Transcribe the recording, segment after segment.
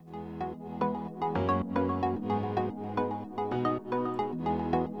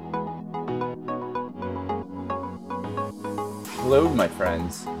Hello, my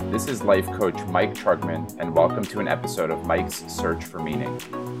friends. This is life coach Mike Trugman, and welcome to an episode of Mike's Search for Meaning.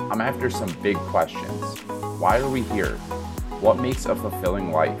 I'm after some big questions. Why are we here? What makes a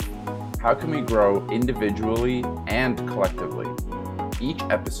fulfilling life? How can we grow individually and collectively? Each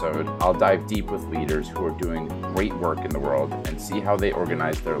episode, I'll dive deep with leaders who are doing great work in the world and see how they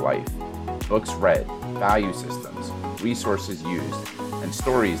organize their life. Books read, value systems, resources used, and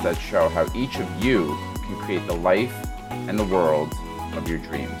stories that show how each of you can create the life and the world of your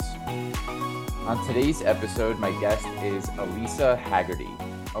dreams. On today's episode, my guest is Elisa Haggerty.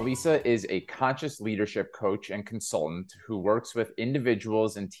 Elisa is a conscious leadership coach and consultant who works with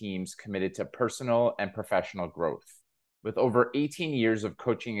individuals and teams committed to personal and professional growth. With over 18 years of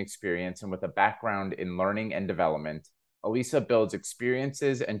coaching experience and with a background in learning and development, Elisa builds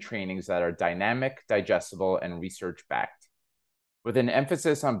experiences and trainings that are dynamic, digestible, and research-backed. With an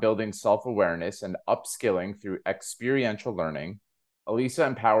emphasis on building self-awareness and upskilling through experiential learning, Elisa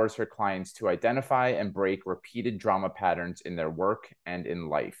empowers her clients to identify and break repeated drama patterns in their work and in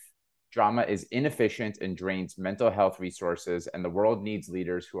life. Drama is inefficient and drains mental health resources, and the world needs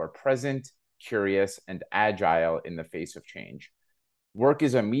leaders who are present, curious, and agile in the face of change. Work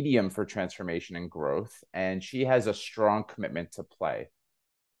is a medium for transformation and growth, and she has a strong commitment to play.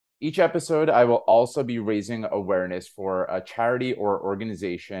 Each episode, I will also be raising awareness for a charity or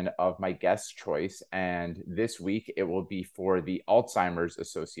organization of my guest's choice. And this week, it will be for the Alzheimer's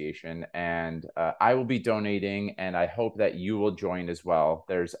Association. And I will be donating, and I hope that you will join as well.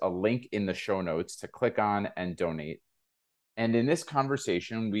 There's a link in the show notes to click on and donate. And in this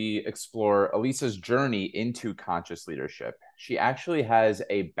conversation, we explore Elisa's journey into conscious leadership. She actually has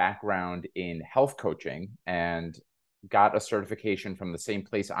a background in health coaching and got a certification from the same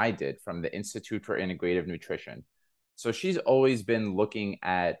place I did, from the Institute for Integrative Nutrition. So she's always been looking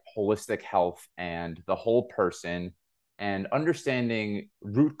at holistic health and the whole person and understanding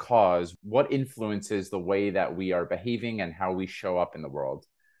root cause, what influences the way that we are behaving and how we show up in the world.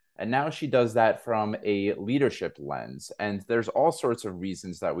 And now she does that from a leadership lens. And there's all sorts of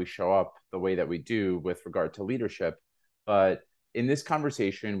reasons that we show up the way that we do with regard to leadership. But in this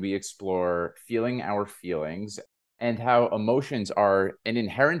conversation, we explore feeling our feelings and how emotions are an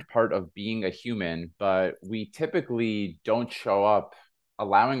inherent part of being a human, but we typically don't show up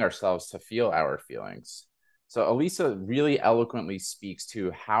allowing ourselves to feel our feelings. So Elisa really eloquently speaks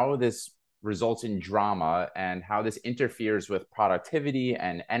to how this results in drama and how this interferes with productivity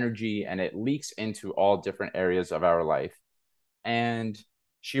and energy, and it leaks into all different areas of our life. And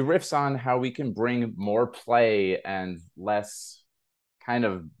she riffs on how we can bring more play and less kind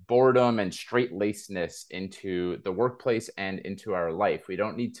of boredom and straight-lacedness into the workplace and into our life. We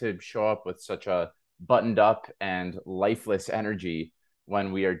don't need to show up with such a buttoned up and lifeless energy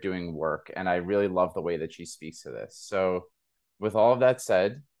when we are doing work. And I really love the way that she speaks to this. So with all of that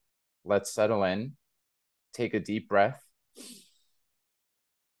said, let's settle in, take a deep breath,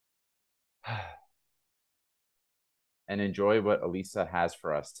 and enjoy what Elisa has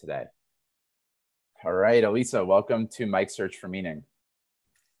for us today. All right, Elisa, welcome to Mike's Search for Meaning.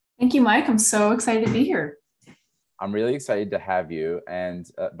 Thank you, Mike. I'm so excited to be here. I'm really excited to have you. And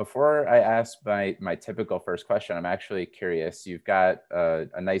before I ask my typical first question, I'm actually curious. You've got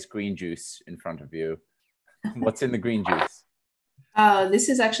a nice green juice in front of you. What's in the green juice? This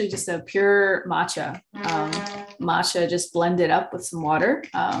is actually just a pure matcha. Matcha just blended up with some water.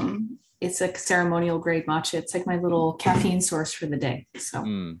 It's a ceremonial grade matcha. It's like my little caffeine source for the day. So,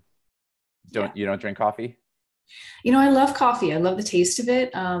 You don't drink coffee? You know, I love coffee. I love the taste of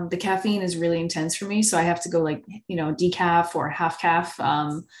it. The caffeine is really intense for me. So I have to go decaf or half calf.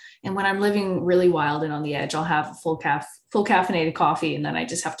 And when I'm living really wild and on the edge, I'll have a full caffeinated coffee. And then I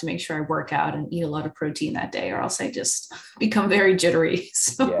just have to make sure I work out and eat a lot of protein that day, or else I just become very jittery.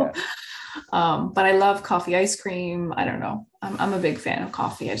 So, but I love coffee ice cream. I don't know. I'm a big fan of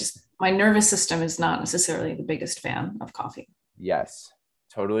coffee. My nervous system is not necessarily the biggest fan of coffee. Yes,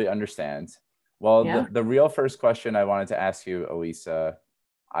 totally understand. Well, the real first question I wanted to ask you, Elisa,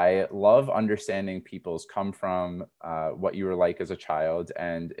 I love understanding people's come from, what you were like as a child,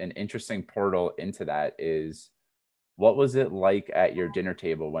 and an interesting portal into that is, what was it like at your dinner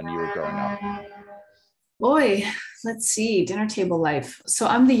table when you were growing up? Boy, let's see, dinner table life. So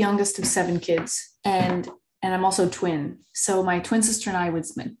I'm the youngest of 7 kids, and I'm also twin. So my twin sister and I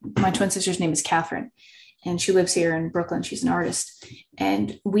my twin sister's name is Catherine. And she lives here in Brooklyn. She's an artist.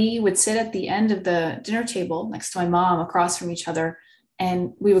 And we would sit at the end of the dinner table next to my mom across from each other.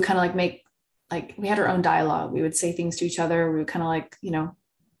 And we would kind of we had our own dialogue. We would say things to each other. We would kind of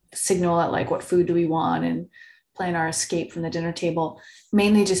signal at what food do we want? And plan our escape from the dinner table,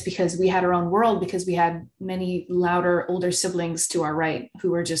 mainly just because we had our own world, because we had many louder, older siblings to our right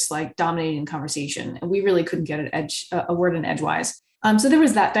who were just like dominating conversation. And we really couldn't get a word in edgewise. So there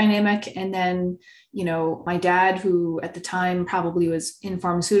was that dynamic. And then, my dad, who at the time probably was in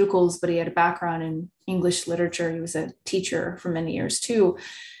pharmaceuticals, but he had a background in English literature. He was a teacher for many years too.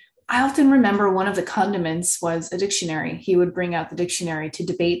 I often remember one of the condiments was a dictionary. He would bring out the dictionary to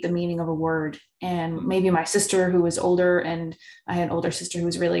debate the meaning of a word. And maybe my sister, who was older, and I had an older sister who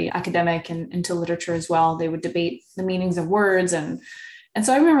was really academic and into literature as well, they would debate the meanings of words. And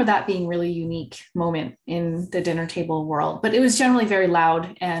so I remember that being really unique moment in the dinner table world, but it was generally very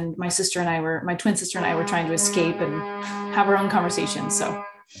loud. And my twin sister and I were trying to escape and have our own conversations. So.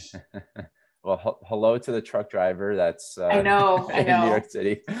 Well, hello to the truck driver that's I know. in New York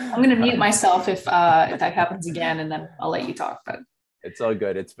City. I'm going to mute myself if that happens again, and then I'll let you talk. But it's all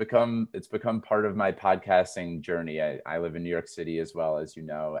good. It's become part of my podcasting journey. I live in New York City as well, as you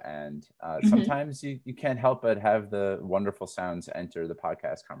know, and sometimes you can't help but have the wonderful sounds enter the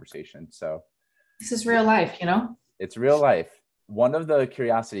podcast conversation. So this is real life, It's real life. One of the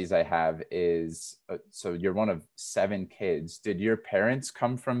curiosities I have is, so you're one of 7 kids. Did your parents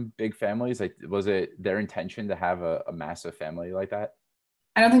come from big families? Like, was it their intention to have a massive family like that?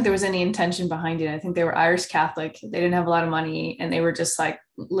 I don't think there was any intention behind it. I think they were Irish Catholic. They didn't have a lot of money, and they were just like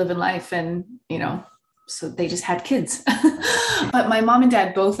living life, and, so they just had kids. But my mom and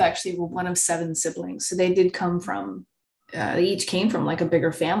dad both actually were one of 7 siblings. So they did come from they each came from like a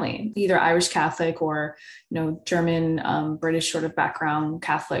bigger family, either Irish Catholic or, German, British sort of background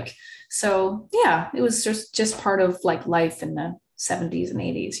Catholic. So yeah, it was just part of like life in the 70s and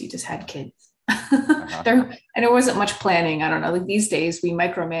 80s. You just had kids. And there wasn't much planning. I don't know. Like these days we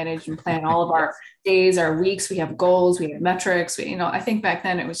micromanage and plan all of our days, our weeks. We have goals, we have metrics. I think back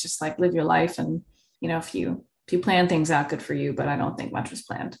then it was just like live your life. And, if you plan things out, good for you. But I don't think much was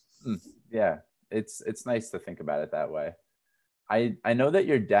planned. Yeah. It's nice to think about it that way. I know that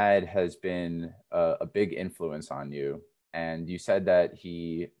your dad has been a big influence on you, and you said that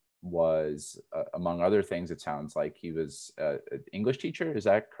he was, among other things, it sounds like he was an English teacher. Is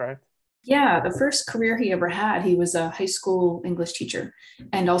that correct? Yeah, the first career he ever had, he was a high school English teacher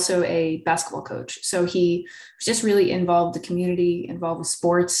and also a basketball coach. So he was just really involved in the community, involved with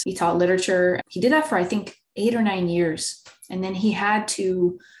sports. He taught literature. He did that for, I think, 8 or 9 years. And then he had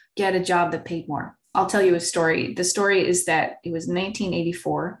to get a job that paid more. I'll tell you a story. The story is that it was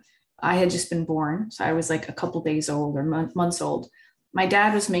 1984. I had just been born. So I was like a couple days old or months old. My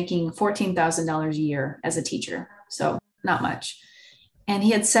dad was making $14,000 a year as a teacher. So not much. And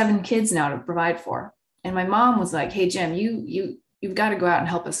he had 7 kids now to provide for. And my mom was like, hey, Jim, you've got to go out and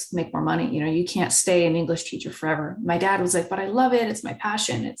help us make more money. You can't stay an English teacher forever. My dad was like, but I love it. It's my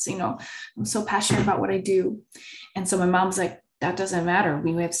passion. It's, I'm so passionate about what I do. And so my mom's like, that doesn't matter.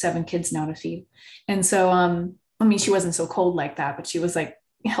 We have 7 kids now to feed. And so, she wasn't so cold like that, but she was like,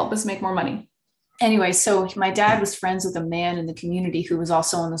 help us make more money. Anyway, so my dad was friends with a man in the community who was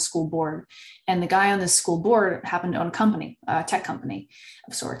also on the school board. And the guy on the school board happened to own a company, a tech company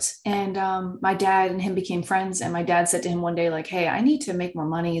of sorts. And my dad and him became friends. And my dad said to him one day, like, hey, I need to make more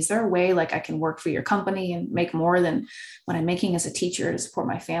money. Is there a way like I can work for your company and make more than what I'm making as a teacher to support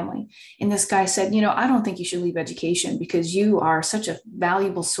my family? And this guy said, I don't think you should leave education because you are such a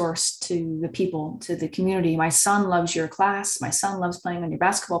valuable source to the people, to the community. My son loves your class. My son loves playing on your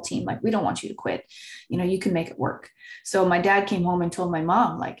basketball team. Like, we don't want you to quit. You can make it work. So my dad came home and told my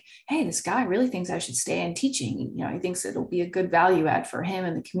mom, like, hey, this guy really thinks I should stay in teaching. He thinks it'll be a good value add for him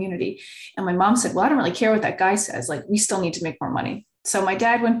and the community. And my mom said, well, I don't really care what that guy says. Like, we still need to make more money. So my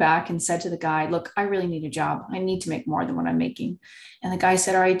dad went back and said to the guy, look, I really need a job. I need to make more than what I'm making. And the guy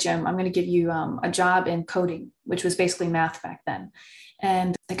said, all right, Jim, I'm going to give you a job in coding, which was basically math back then.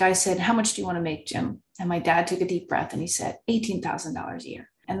 And the guy said, how much do you want to make, Jim? And my dad took a deep breath and he said, $18,000 a year.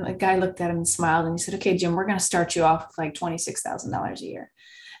 And the guy looked at him and smiled and he said, okay, Jim, we're going to start you off with like $26,000 a year.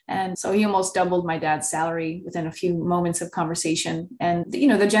 And so he almost doubled my dad's salary within a few moments of conversation. And,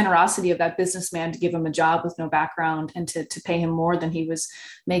 the generosity of that businessman to give him a job with no background and to pay him more than he was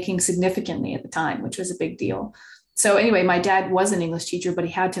making significantly at the time, which was a big deal. So anyway, my dad was an English teacher, but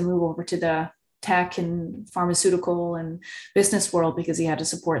he had to move over to the tech and pharmaceutical and business world because he had to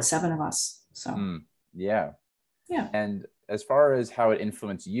support 7 of us. So, yeah. Yeah. And as far as how it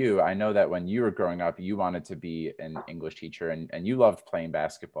influenced you, I know that when you were growing up, you wanted to be an English teacher and you loved playing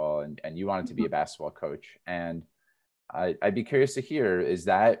basketball and you wanted to be a basketball coach. And I'd be curious to hear, is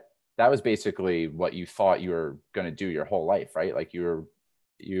that was basically what you thought you were going to do your whole life, right? Like you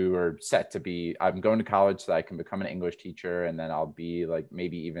were set to be, I'm going to college so that I can become an English teacher and then I'll be like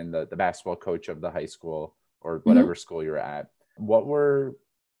maybe even the basketball coach of the high school. or Mhm. whatever school you're at. What were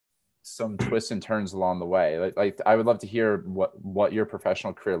some twists and turns along the way? Like I would love to hear what your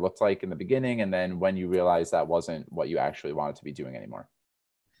professional career looked like in the beginning, and then when you realized that wasn't what you actually wanted to be doing anymore.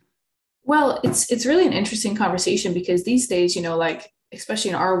 Well, it's really an interesting conversation because these days, like especially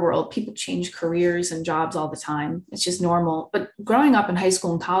in our world, people change careers and jobs all the time. It's just normal. But growing up in high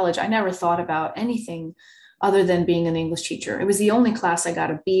school and college, I never thought about anything other than being an English teacher. It was the only class I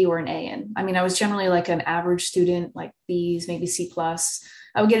got a B or an A in. I mean, I was generally like an average student, like B's, maybe C plus.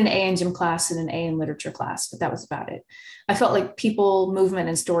 I would get an A in gym class and an A in literature class, but that was about it. I felt like people, movement,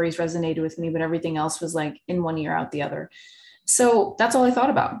 and stories resonated with me, but everything else was like in one ear out the other. So that's all I thought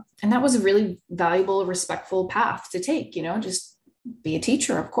about. And that was a really valuable, respectful path to take, just be a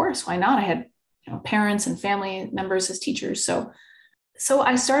teacher, of course. Why not? I had, parents and family members as teachers. So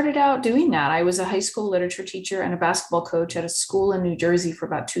I started out doing that. I was a high school literature teacher and a basketball coach at a school in New Jersey for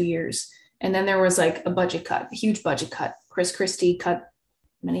about 2 years. And then there was like a budget cut, a huge budget cut. Chris Christie cut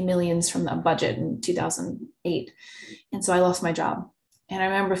many millions from the budget in 2008. And so I lost my job. And I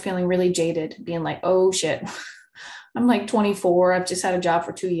remember feeling really jaded, being like, oh shit, I'm like 24. I've just had a job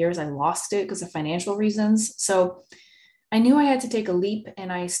for 2 years. I lost it because of financial reasons. So I knew I had to take a leap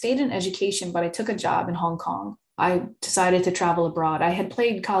and I stayed in education, but I took a job in Hong Kong. I decided to travel abroad. I had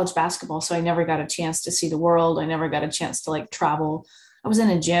played college basketball, so I never got a chance to see the world. I never got a chance to like travel. I was in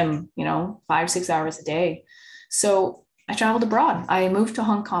a gym, 5, 6 hours a day. So I traveled abroad. I moved to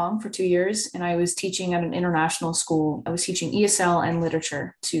Hong Kong for 2 years and I was teaching at an international school. I was teaching ESL and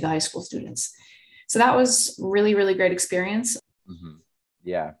literature to the high school students. So that was really, really great experience. Mm-hmm.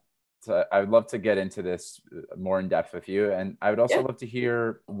 Yeah. So I would love to get into this more in depth with you. And I would also Yeah. love to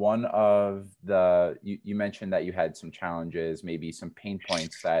hear one of you mentioned that you had some challenges, maybe some pain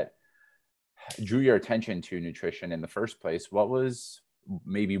points that drew your attention to nutrition in the first place. What was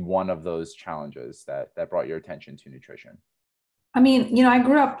maybe one of those challenges that brought your attention to nutrition? I mean, I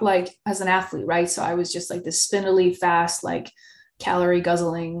grew up like as an athlete, right? So I was just like this spindly, fast, like calorie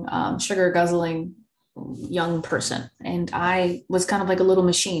guzzling, sugar guzzling young person. And I was kind of like a little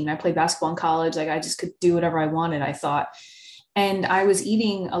machine. I played basketball in college. Like I just could do whatever I wanted, I thought. And I was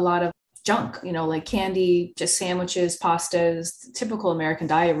eating a lot of junk, like candy, just sandwiches, pastas, typical American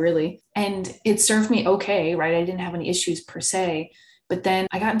diet, really. And it served me okay, right? I didn't have any issues per se. But then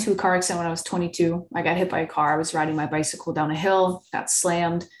I got into a car accident when I was 22. I got hit by a car. I was riding my bicycle down a hill, got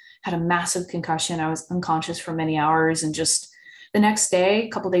slammed, had a massive concussion. I was unconscious for many hours. And just the next day, a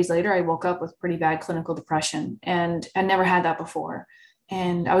couple of days later, I woke up with pretty bad clinical depression. And I never had that before.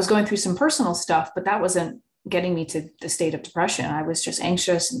 And I was going through some personal stuff, but that wasn't getting me to the state of depression. I was just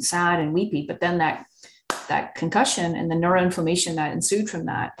anxious and sad and weepy. But then that concussion and the neuroinflammation that ensued from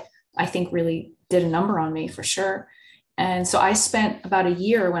that, I think really did a number on me for sure. And so I spent about a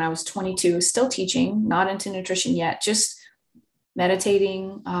year when I was 22, still teaching, not into nutrition yet, just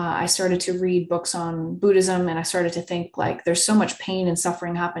meditating. I started to read books on Buddhism and I started to think like there's so much pain and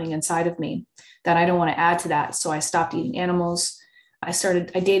suffering happening inside of me that I don't want to add to that. So I stopped eating animals. I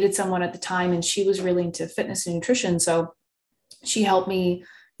dated someone at the time and she was really into fitness and nutrition. So she helped me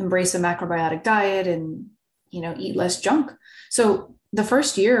embrace a macrobiotic diet and, eat less junk. So the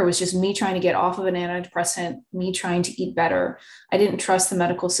first year was just me trying to get off of an antidepressant, me trying to eat better. I didn't trust the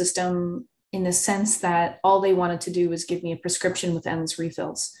medical system in the sense that all they wanted to do was give me a prescription with endless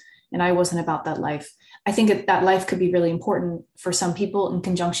refills. And I wasn't about that life. I think that life could be really important for some people in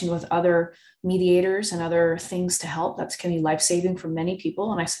conjunction with other mediators and other things to help. That's can be life-saving for many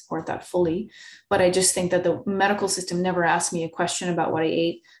people, and I support that fully. But I just think that the medical system never asked me a question about what I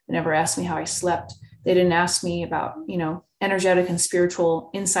ate. They never asked me how I slept. They didn't ask me about, energetic and spiritual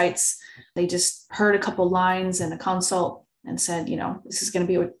insights. They just heard a couple lines in a consult and said, this is going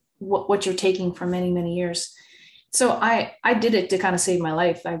to be what you're taking for many, many years. So I did it to kind of save my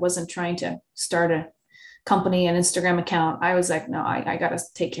life. I wasn't trying to start a company, an Instagram account. I was like, no, I got to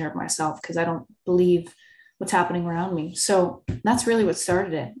take care of myself because I don't believe what's happening around me. So that's really what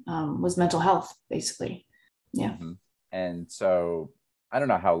started it, was mental health, basically. Yeah. Mm-hmm. And so I don't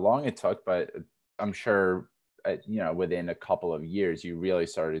know how long it took, but I'm sure, within a couple of years, you really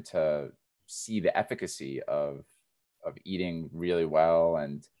started to see the efficacy of eating really well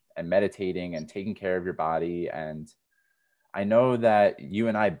and meditating and taking care of your body. And I know that you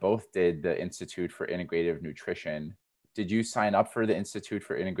and I both did the Institute for Integrative Nutrition. Did you sign up for the Institute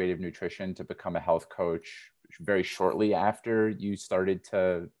for Integrative Nutrition to become a health coach very shortly after you started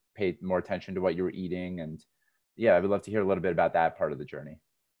to pay more attention to what you were eating? And yeah, I would love to hear a little bit about that part of the journey.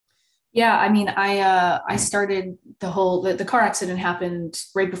 Yeah, I mean, I started the car accident happened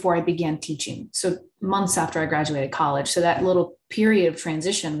right before I began teaching. So months after I graduated college. So that little period of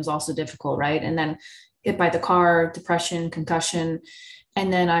transition was also difficult, right? And then hit by the car, depression, concussion.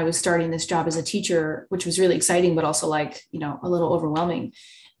 And then I was starting this job as a teacher, which was really exciting, but also like, a little overwhelming.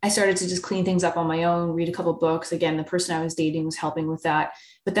 I started to just clean things up on my own, read a couple of books. Again, the person I was dating was helping with that.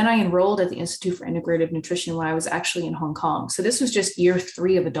 But then I enrolled at the Institute for Integrative Nutrition when I was actually in Hong Kong. So this was just year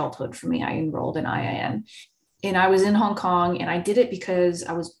 3 of adulthood for me. I enrolled in IIN. And I was in Hong Kong, and I did it because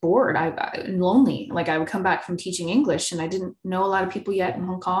I was bored and lonely. Like, I would come back from teaching English and I didn't know a lot of people yet in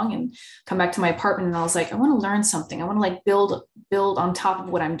Hong Kong, and come back to my apartment. And I was like, I want to learn something. I want to like build on top of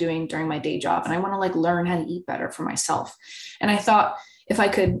what I'm doing during my day job. And I want to like learn how to eat better for myself. And I thought if I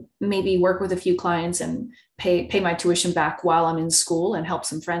could maybe work with a few clients and pay my tuition back while I'm in school and help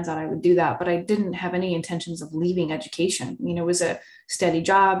some friends out, I would do that. But I didn't have any intentions of leaving education. It was a steady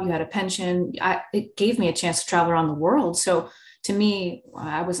job. You had a pension. It gave me a chance to travel around the world. So to me,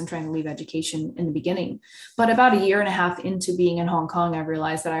 I wasn't trying to leave education in the beginning. But about a year and a half into being in Hong Kong, I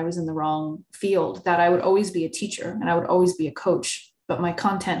realized that I was in the wrong field, that I would always be a teacher and I would always be a coach, but my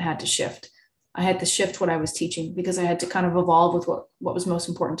content had to shift. I had to shift what I was teaching because I had to kind of evolve with what was most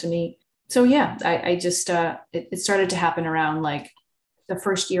important to me. So yeah, I just, it started to happen around like the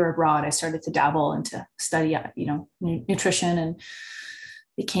first year abroad. I started to dabble into study, nutrition, and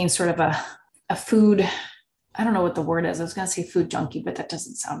became sort of a food, I don't know what the word is. I was going to say food junkie, but that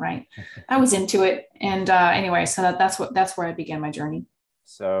doesn't sound right. I was into it. And anyway, so that's where I began my journey.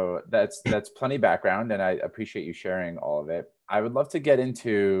 So that's plenty of background, and I appreciate you sharing all of it. I would love to get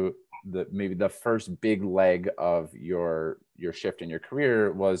into maybe the first big leg of your shift in your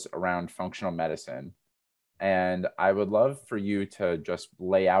career was around functional medicine. And I would love for you to just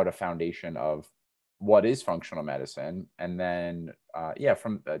lay out a foundation of what is functional medicine. And then,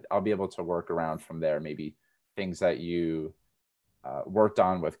 I'll be able to work around from there, maybe things that you worked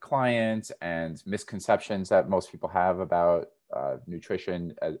on with clients and misconceptions that most people have about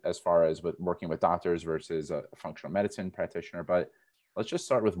nutrition as far as with working with doctors versus a functional medicine practitioner. But let's just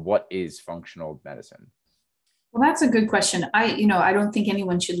start with what is functional medicine? Well, that's a good question. I don't think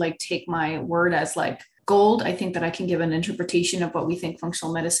anyone should like take my word as like gold. I think that I can give an interpretation of what we think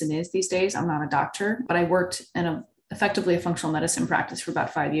functional medicine is these days. I'm not a doctor, but I worked in effectively a functional medicine practice for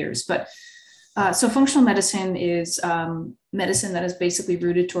about 5 years. But so functional medicine is medicine that is basically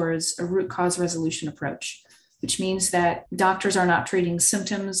rooted towards a root cause resolution approach, which means that doctors are not treating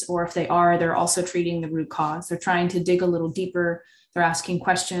symptoms, or if they are, they're also treating the root cause. They're trying to dig a little deeper. They're asking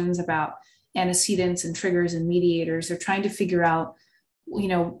questions about antecedents and triggers and mediators. They're trying to figure out,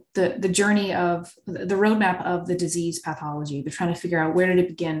 the journey of the roadmap of the disease pathology. They're trying to figure out where did it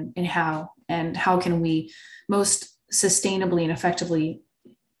begin and how can we most sustainably and effectively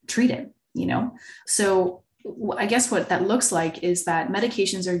treat it, So I guess what that looks like is that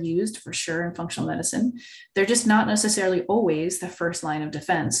medications are used for sure in functional medicine. They're just not necessarily always the first line of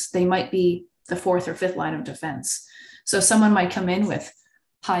defense. They might be the 4th or 5th line of defense. So someone might come in with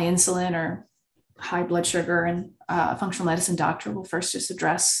high insulin or high blood sugar, and a functional medicine doctor will first just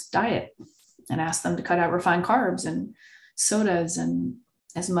address diet and ask them to cut out refined carbs and sodas and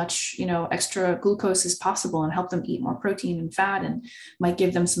as much, extra glucose as possible, and help them eat more protein and fat, and might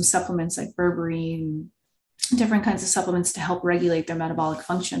give them some supplements like berberine and different kinds of supplements to help regulate their metabolic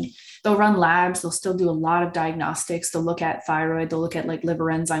function. They'll run labs. They'll still do a lot of diagnostics. They'll look at thyroid. They'll look at like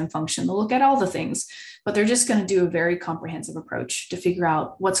liver enzyme function. They'll look at all the things, but they're just going to do a very comprehensive approach to figure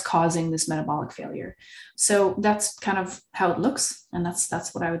out what's causing this metabolic failure. So that's kind of how it looks. And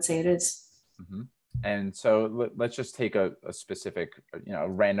that's what I would say it is. Mm-hmm. And so let's just take a specific,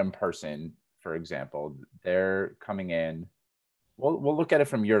 random person, for example. They're coming in. We'll look at it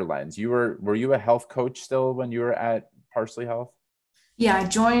from your lens. Were you a health coach still when you were at Parsley Health? Yeah,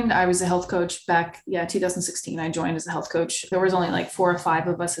 I was a health coach back, 2016. I joined as a health coach. There was only like 4 or 5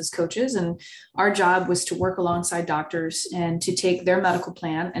 of us as coaches, and our job was to work alongside doctors and to take their medical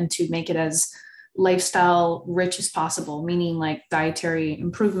plan and to make it as lifestyle rich as possible, meaning like dietary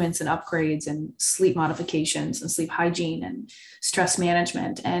improvements and upgrades and sleep modifications and sleep hygiene and stress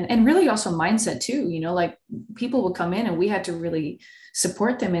management and really also mindset too. Like people would come in and we had to really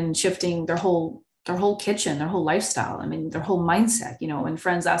support them in shifting their whole kitchen, their whole lifestyle. I mean, their whole mindset. When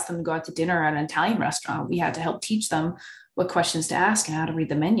friends asked them to go out to dinner at an Italian restaurant, we had to help teach them what questions to ask and how to read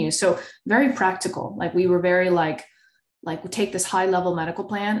the menu. So very practical. Like we were very like we take this high level medical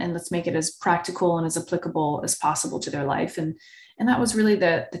plan and let's make it as practical and as applicable as possible to their life. And that was really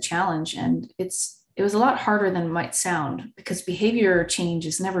the challenge. And it was a lot harder than it might sound, because behavior change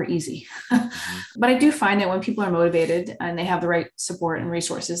is never easy. But I do find that when people are motivated and they have the right support and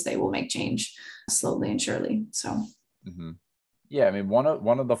resources, they will make change slowly and surely. So. Mm-hmm. Yeah, I mean, one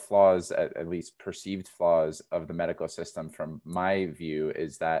of the flaws, at least perceived flaws of the medical system, from my view,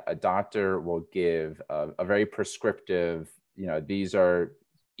 is that a doctor will give a very prescriptive, these are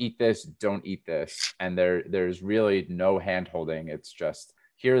eat this, don't eat this, and there's really no hand holding. It's just,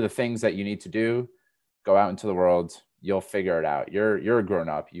 here are the things that you need to do. Go out into the world, you'll figure it out. You're a grown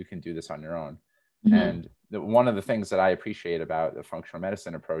up, you can do this on your own. And one of the things that I appreciate about the functional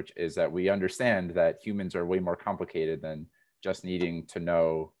medicine approach is that we understand that humans are way more complicated than just needing to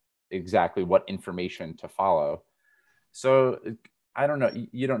know exactly what information to follow. So I don't know,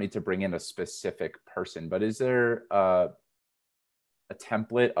 you don't need to bring in a specific person, but is there a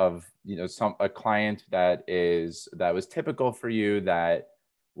template of, a client that was typical for you, that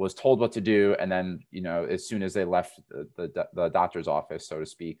was told what to do, and then, as soon as they left the doctor's office, so to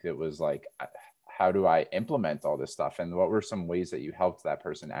speak, it was like, how do I implement all this stuff? And what were some ways that you helped that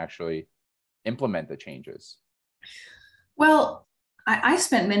person actually implement the changes? Well, I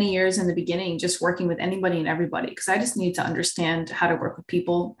spent many years in the beginning just working with anybody and everybody, because I just needed to understand how to work with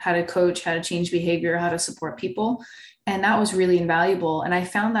people, how to coach, how to change behavior, how to support people. And that was really invaluable. And I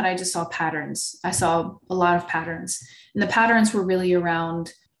found that I just saw patterns. I saw a lot of patterns. And the patterns were really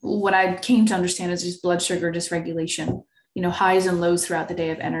around what I came to understand as just blood sugar dysregulation, highs and lows throughout the day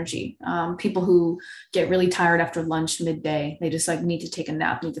of energy. People who get really tired after lunch, midday, they just like need to take a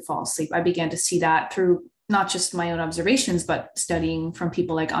nap, need to fall asleep. I began to see that through not just my own observations, but studying from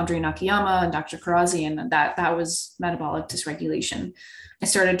people like Andre Nakayama and Dr. Karazian, and that was metabolic dysregulation. I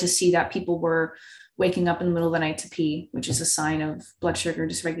started to see that people were waking up in the middle of the night to pee, which is a sign of blood sugar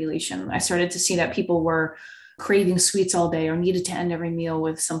dysregulation. I started to see that people were craving sweets all day or needed to end every meal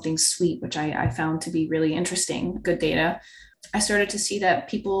with something sweet, which I found to be really interesting, good data. I started to see that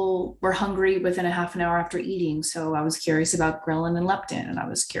people were hungry within a half an hour after eating. So I was curious about ghrelin and leptin, and I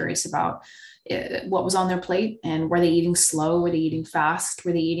was curious about what was on their plate, and were they eating slow? Were they eating fast?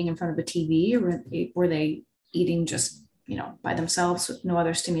 Were they eating in front of a TV, or were they eating just, by themselves with no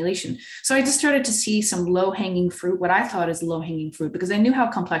other stimulation? So I just started to see some low hanging fruit, what I thought is low hanging fruit, because I knew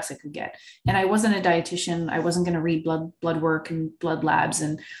how complex it could get. And I wasn't a dietitian. I wasn't going to read blood work and blood labs.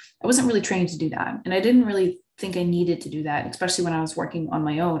 And I wasn't really trained to do that. And I didn't really think I needed to do that, especially when I was working on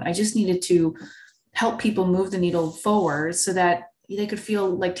my own. I just needed to help people move the needle forward so that they could feel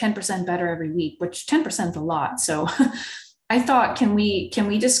like 10% better every week, which 10% is a lot. So I thought, can we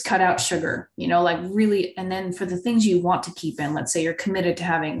just cut out sugar, like really, and then for the things you want to keep in, let's say you're committed to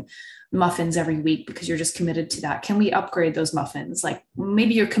having muffins every week because you're just committed to that. Can we upgrade those muffins? Like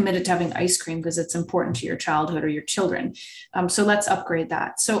maybe you're committed to having ice cream because it's important to your childhood or your children. So let's upgrade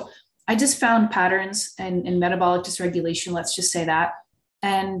that. So I just found patterns in metabolic dysregulation, let's just say that,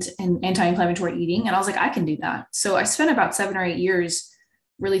 and anti-inflammatory eating. And I was like, I can do that. So I spent about 7 or 8 years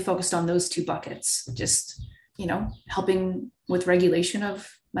really focused on those two buckets, just, helping with regulation of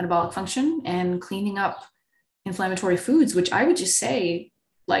metabolic function and cleaning up inflammatory foods, which I would just say,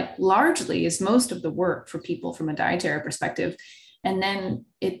 like, largely is most of the work for people from a dietary perspective. And then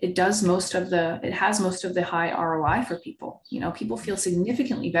it has most of the high ROI for people. People feel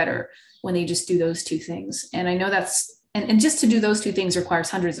significantly better when they just do those two things. And I know and just to do those two things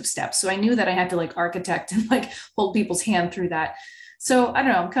requires hundreds of steps. So I knew that I had to like architect and like hold people's hand through that. So I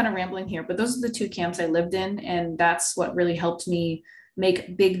don't know, I'm kind of rambling here, but those are the two camps I lived in. And that's what really helped me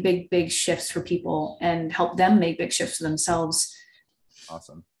make big, big, big shifts for people and help them make big shifts for themselves.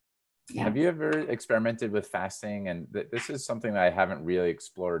 Awesome. Yeah. Have you ever experimented with fasting? And this is something that I haven't really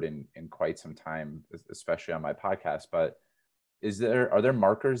explored in quite some time, especially on my podcast, but are there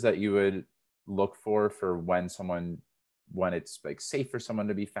markers that you would look for when it's like safe for someone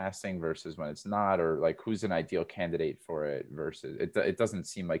to be fasting versus when it's not, or like who's an ideal candidate for it versus it doesn't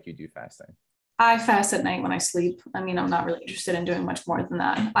seem like you do fasting? I fast at night when I sleep. I mean, I'm not really interested in doing much more than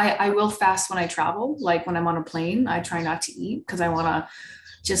that. I will fast when I travel, like when I'm on a plane. I try not to eat because I want to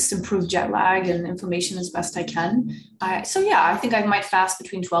just improve jet lag and inflammation as best I can. I think I might fast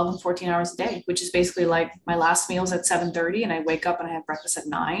between 12 and 14 hours a day, which is basically like my last meal's at 7:30 and I wake up and I have breakfast at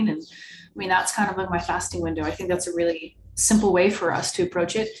 9. And I mean, that's kind of like my fasting window. I think that's a really simple way for us to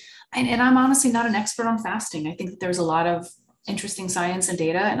approach it. And I'm honestly not an expert on fasting. I think that there's a lot of interesting science and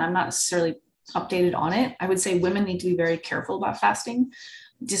data, and I'm not necessarily updated on it. I would say women need to be very careful about fasting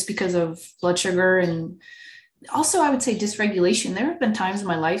just because of blood sugar, and also I would say dysregulation. There have been times in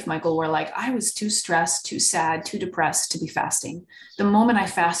my life, Michael, where like I was too stressed, too sad, too depressed to be fasting. The moment I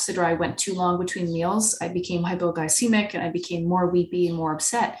fasted or I went too long between meals, I became hypoglycemic and I became more weepy and more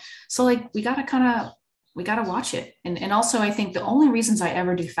upset. So like we got to watch it. And also I think the only reasons I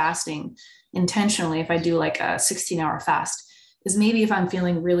ever do fasting intentionally, if I do like a 16-hour fast, is maybe if I'm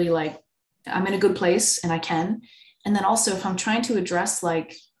feeling really like I'm in a good place and I can, And then also if I'm trying to address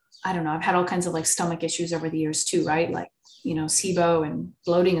like, I don't know, I've had all kinds of like stomach issues over the years too, right? Like, SIBO and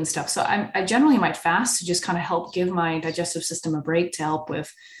bloating and stuff. So I generally might fast to just kind of help give my digestive system a break, to help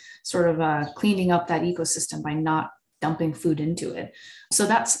with sort of cleaning up that ecosystem by not dumping food into it. So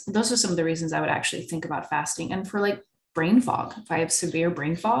those are some of the reasons I would actually think about fasting. And for like brain fog, if I have severe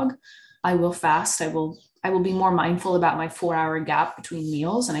brain fog, I will fast. I will be more mindful about my 4 hour gap between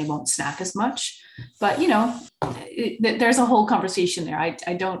meals, and I won't snack as much. But there's a whole conversation there.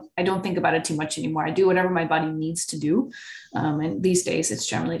 I don't think about it too much anymore. I do whatever my body needs to do, and these days it's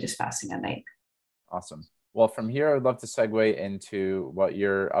generally just fasting at night. Awesome. Well, from here, I'd love to segue into what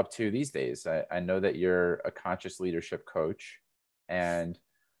you're up to these days. I know that you're a conscious leadership coach, and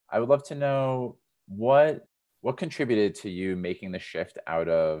I would love to know what contributed to you making the shift out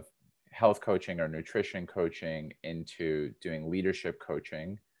of health coaching or nutrition coaching into doing leadership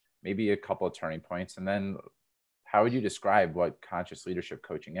coaching, maybe a couple of turning points, and then how would you describe what conscious leadership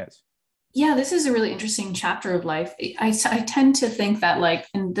coaching is? Yeah, this is a really interesting chapter of life. I tend to think that, like,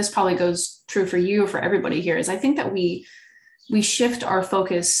 and this probably goes true for you or for everybody here, is I think that we shift our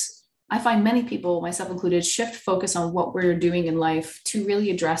focus. I find many people, myself included, shift focus on what we're doing in life to really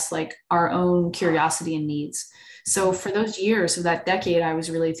address like our own curiosity and needs. So for those years of that decade, I was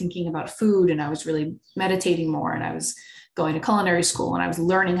really thinking about food, and I was really meditating more, and I was going to culinary school, and I was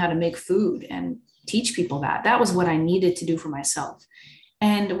learning how to make food and teach people that. That was what I needed to do for myself.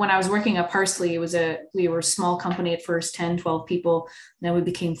 And when I was working at Parsley, we were a small company at first, 10, 12 people. Then we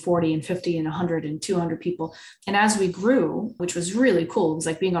became 40 and 50 and 100 and 200 people. And as we grew, which was really cool, it was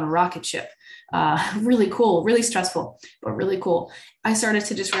like being on a rocket ship, really cool, really stressful, but really cool. I started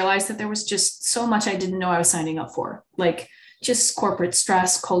to just realize that there was just so much I didn't know I was signing up for, like just corporate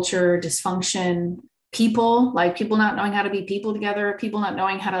stress, culture, dysfunction, people, like people not knowing how to be people together, people not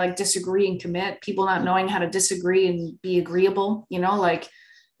knowing how to like disagree and commit, people not knowing how to disagree and be agreeable, like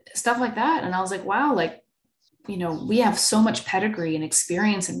stuff like that. And I was like, wow, like, we have so much pedigree and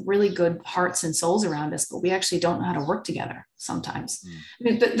experience and really good hearts and souls around us, but we actually don't know how to work together sometimes. I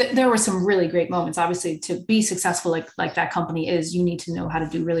mean, there were some really great moments. Obviously, to be successful like that company is, you need to know how to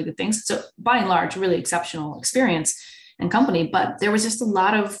do really good things. So by and large, really exceptional experience and company, but there was just a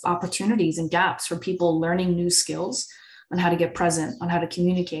lot of opportunities and gaps for people learning new skills on how to get present, on how to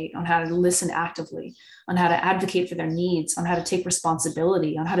communicate, on how to listen actively, on how to advocate for their needs, on how to take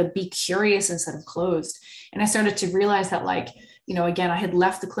responsibility, on how to be curious instead of closed. And I started to realize that, like, again, I had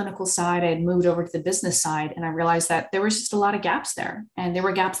left the clinical side, I had moved over to the business side, and I realized that there was just a lot of gaps there, and there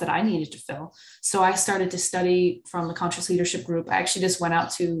were gaps that I needed to fill. So I started to study from the Conscious Leadership Group. I actually just went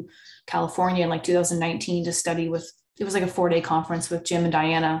out to California in like 2019 to study with, it was like a 4-day conference with Jim and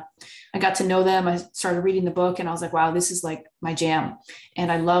Diana. I got to know them. I started reading the book, and I was like, wow, this is like my jam.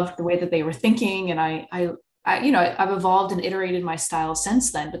 And I loved the way that they were thinking. And I've evolved and iterated my style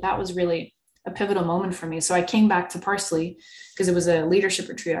since then, but that was really a pivotal moment for me. So I came back to Parsley because it was a leadership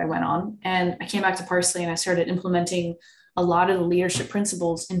retreat I went on. And I came back to Parsley and I started implementing a lot of the leadership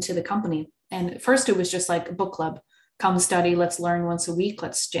principles into the company. And at first it was just like a book club, come study, let's learn once a week,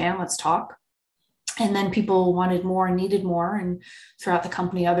 let's jam, let's talk. And then people wanted more and needed more. And throughout the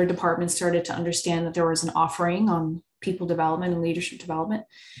company, other departments started to understand that there was an offering on people development and leadership development.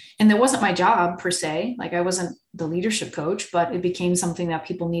 And that wasn't my job per se. Like, I wasn't the leadership coach, but it became something that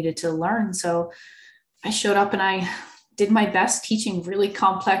people needed to learn. So I showed up and I did my best teaching really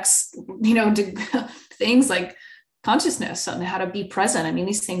complex, things like consciousness and how to be present. I mean,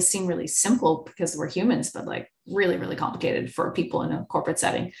 these things seem really simple because we're humans, but like really, really complicated for people in a corporate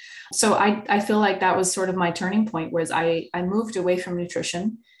setting. So I feel like that was sort of my turning point, was I moved away from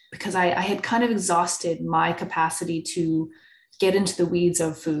nutrition because I had kind of exhausted my capacity to get into the weeds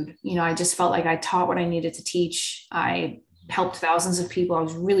of food. I just felt like I taught what I needed to teach. I helped thousands of people. I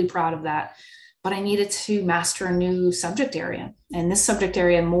was really proud of that, but I needed to master a new subject area. And this subject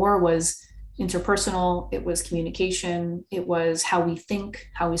area more was interpersonal, it was communication, it was how we think,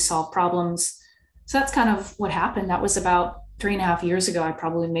 how we solve problems. So that's kind of what happened. That was about 3.5 years ago. I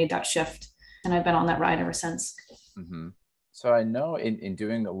probably made that shift, and I've been on that ride ever since. Mm-hmm. So I know in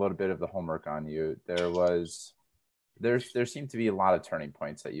doing a little bit of the homework on you, there seemed to be a lot of turning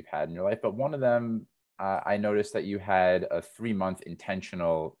points that you've had in your life, but one of them, I noticed that you had a 3-month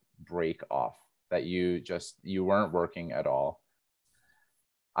intentional break off, that you weren't working at all.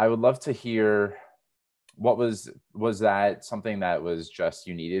 I would love to hear, what was that something that was just,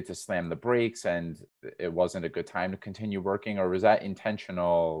 you needed to slam the brakes and it wasn't a good time to continue working, or was that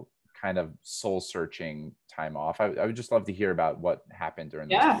intentional kind of soul searching time off? I would just love to hear about what happened during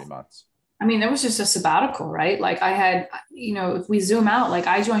those 3 months. I mean, there was just a sabbatical, right? Like I had, if we zoom out, like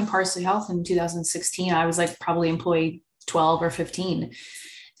I joined Parsley Health in 2016. I was like probably employee 12 or 15.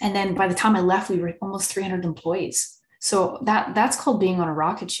 And then by the time I left, we were almost 300 employees. So that's called being on a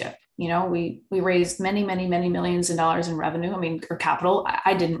rocket ship. We raised many, many, many millions of dollars in revenue. I mean, or capital.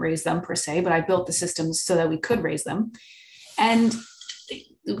 I didn't raise them per se, but I built the systems so that we could raise them. And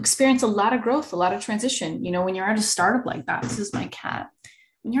experience a lot of growth, a lot of transition. When you're at a startup like that, this is my cat.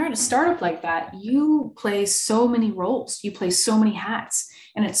 When you're at a startup like that, you play so many roles, you play so many hats,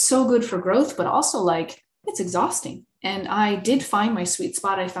 and it's so good for growth, but also like it's exhausting. And I did find my sweet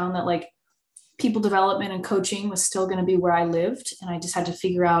spot. I found that like people development and coaching was still going to be where I lived. And I just had to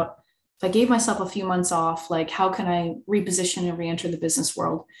figure out if I gave myself a few months off, like how can I reposition and re-enter the business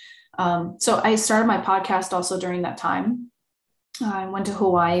world? So I started my podcast also during that time. I went to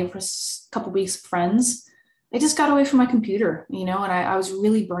Hawaii for a couple of weeks with friends. I just got away from my computer, and I was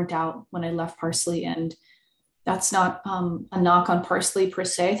really burnt out when I left Parsley. And that's not a knock on Parsley per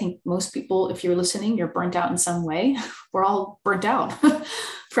se. I think most people, if you're listening, you're burnt out in some way. We're all burnt out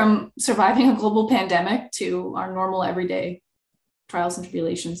from surviving a global pandemic to our normal everyday trials and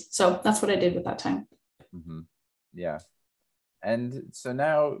tribulations. So that's what I did with that time. Mm-hmm. Yeah. And so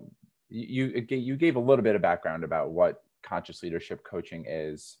now you gave a little bit of background about what conscious leadership coaching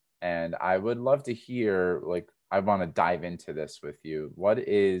is. And I would love to hear, like, I want to dive into this with you. What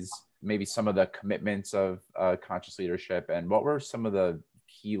is maybe some of the commitments of conscious leadership, and what were some of the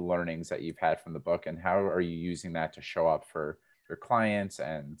key learnings that you've had from the book, and how are you using that to show up for your clients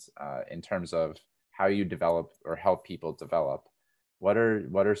and in terms of how you develop or help people develop? What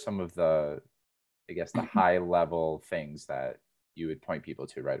are some of the, I guess, the high level things that you would point people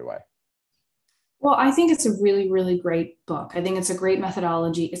to right away? Well, I think it's a really, really great book. I think it's a great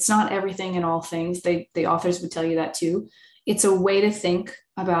methodology. It's not everything in all things. The authors would tell you that too. It's a way to think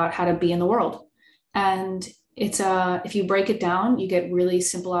about how to be in the world. And if you break it down, you get really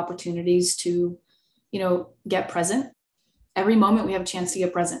simple opportunities to, get present. Every moment we have a chance to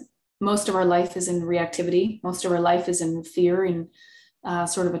get present. Most of our life is in reactivity. Most of our life is in fear and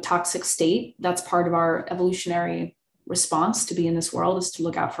sort of a toxic state. That's part of our evolutionary response to be in this world, is to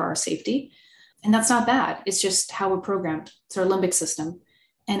look out for our safety. And that's not bad. It's just how we're programmed. It's our limbic system.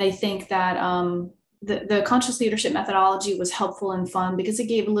 And I think that the conscious leadership methodology was helpful and fun because it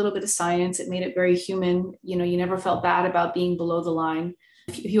gave a little bit of science. It made it very human. You never felt bad about being below the line.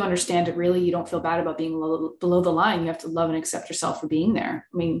 If you understand it really, you don't feel bad about being below the line. You have to love and accept yourself for being there.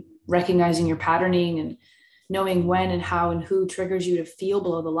 I mean, recognizing your patterning and knowing when and how and who triggers you to feel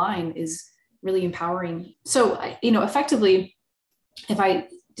below the line is really empowering. So, effectively, if I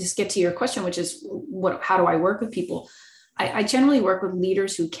just get to your question, which is how do I work with people? I generally work with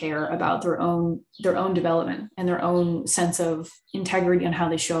leaders who care about their own development and their own sense of integrity and how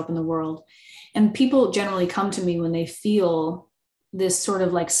they show up in the world. And people generally come to me when they feel this sort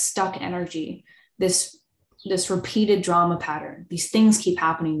of like stuck energy, this repeated drama pattern. These things keep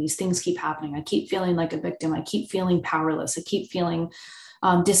happening. These things keep happening. I keep feeling like a victim. I keep feeling powerless. I keep feeling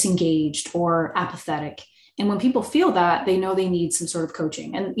disengaged or apathetic. And when people feel that, they know they need some sort of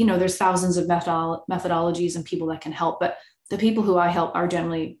coaching. And, there's thousands of methodologies and people that can help, but the people who I help are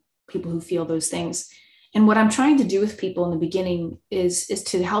generally people who feel those things. And what I'm trying to do with people in the beginning is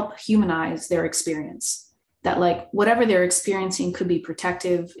to help humanize their experience, that like whatever they're experiencing could be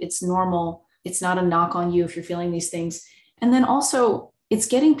protective. It's normal. It's not a knock on you if you're feeling these things. And then also it's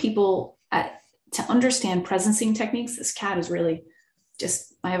getting people to understand presencing techniques. This cat is really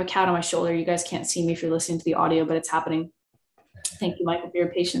I have a cat on my shoulder. You guys can't see me if you're listening to the audio, but it's happening. Thank you, Michael, for your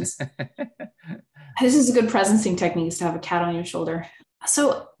patience. This is a good presencing technique, is to have a cat on your shoulder.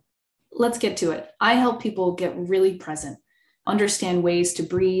 So let's get to it. I help people get really present, understand ways to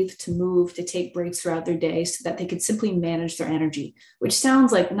breathe, to move, to take breaks throughout their day so that they could simply manage their energy, which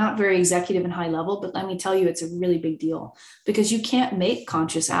sounds like not very executive and high level, but let me tell you, it's a really big deal because you can't make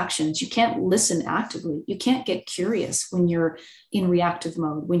conscious actions. You can't listen actively. You can't get curious when you're in reactive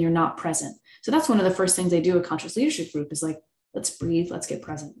mode, when you're not present. So that's one of the first things I do at Conscious Leadership Group is like, let's breathe, let's get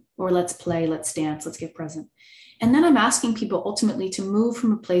present, or let's play, let's dance, let's get present. And then I'm asking people ultimately to move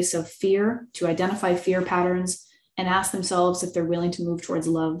from a place of fear, to identify fear patterns and ask themselves if they're willing to move towards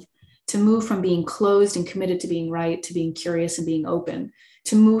love, to move from being closed and committed to being right, to being curious and being open,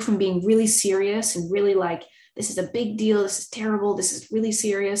 to move from being really serious and really like, this is a big deal, this is terrible, this is really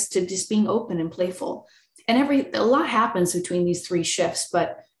serious, to just being open and playful. And a lot happens between these three shifts,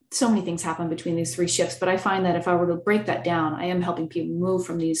 but so many things happen between these three shifts. But I find that if I were to break that down, I am helping people move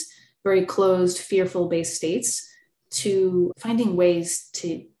from these very closed, fearful based states to finding ways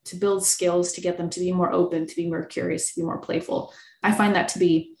to build skills to get them to be more open, to be more curious, to be more playful. I find that to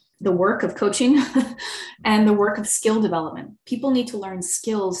be the work of coaching and the work of skill development. People need to learn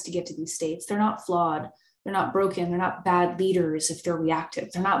skills to get to these states. They're not flawed. They're not broken. They're not bad leaders if they're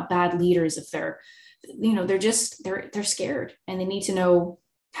reactive. They're not bad leaders if they're, they're scared, and they need to know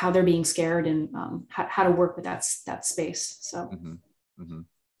how they're being scared and how to work with that space. So. Mm-hmm. Mm-hmm.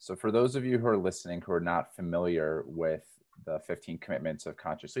 So for those of you who are listening who are not familiar with the 15 commitments of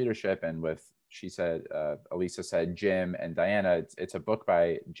conscious leadership, and with, Elisa said, Jim and Diana, it's a book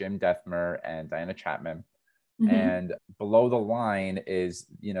by Jim Dethmer and Diana Chapman. Mm-hmm. And below the line is,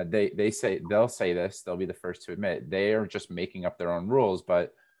 they'll say this, they'll be the first to admit they are just making up their own rules.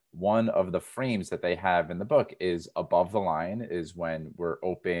 But one of the frames that they have in the book is above the line is when we're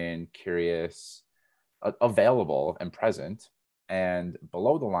open, curious, available, and present. And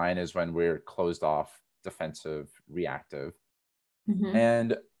below the line is when we're closed off, defensive, reactive. Mm-hmm.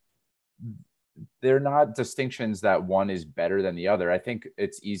 And they're not distinctions that one is better than the other. I think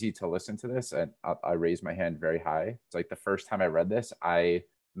it's easy to listen to this, and I raise my hand very high. It's like the first time I read this, I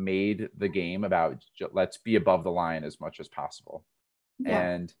made the game about let's be above the line as much as possible. Yeah.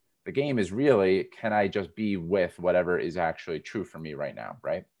 And the game is really, can I just be with whatever is actually true for me right now,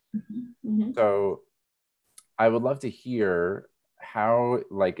 right? Mm-hmm. Mm-hmm. So I would love to hear how,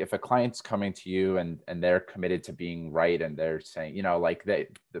 like, if a client's coming to you and they're committed to being right, and they're saying,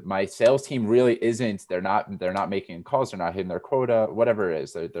 my sales team really isn't, they're not making calls, they're not hitting their quota, whatever it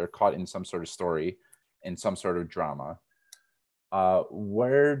is, they're caught in some sort of story, in some sort of drama.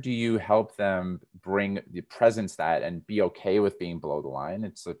 Where do you help them bring the presence that and be okay with being below the line?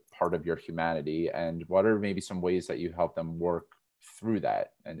 It's a part of your humanity. And what are maybe some ways that you help them work through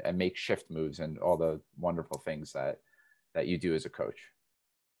that and make shift moves and all the wonderful things that you do as a coach?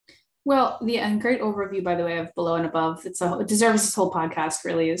 Well, and great overview, by the way, of below and above. It deserves this whole podcast,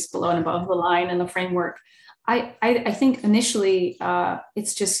 really, is below and above the line and the framework. I think initially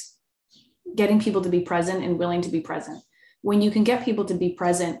it's just getting people to be present and willing to be present. When you can get people to be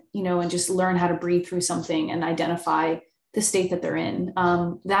present, and just learn how to breathe through something and identify the state that they're in,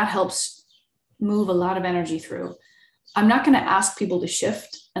 that helps move a lot of energy through. I'm not going to ask people to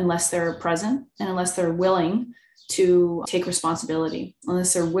shift unless they're present and unless they're willing to take responsibility,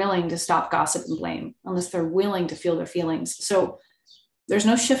 unless they're willing to stop gossip and blame, unless they're willing to feel their feelings. So there's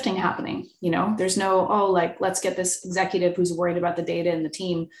no shifting happening. There's no, let's get this executive who's worried about the data and the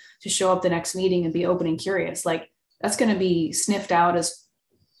team to show up the next meeting and be open and curious. Like, that's going to be sniffed out as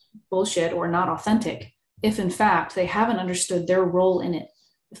bullshit or not authentic if, in fact, they haven't understood their role in it,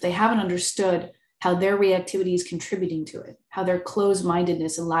 if they haven't understood how their reactivity is contributing to it, how their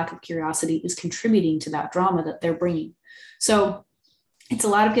closed-mindedness and lack of curiosity is contributing to that drama that they're bringing. So it's a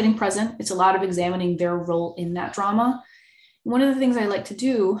lot of getting present. It's a lot of examining their role in that drama. One of the things I like to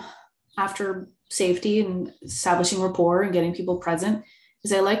do after safety and establishing rapport and getting people present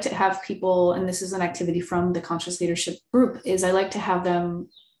is I like to have people, and this is an activity from the Conscious Leadership group, is I like to have them,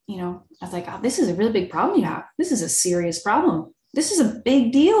 I was like, oh, this is a really big problem you have. This is a serious problem. This is a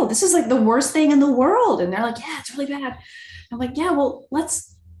big deal. This is like the worst thing in the world. And they're like, yeah, it's really bad. I'm like, yeah, well,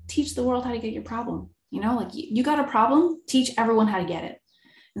 let's teach the world how to get your problem. You got a problem, teach everyone how to get it.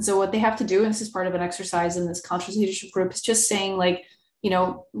 And so what they have to do, and this is part of an exercise in this Conscious Leadership group, is just saying, like,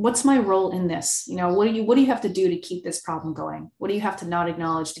 what's my role in this? What do you have to do to keep this problem going? What do you have to not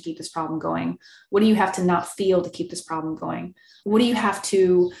acknowledge to keep this problem going? What do you have to not feel to keep this problem going? Who do you have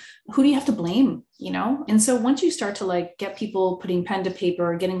to blame? And so once you start to get people putting pen to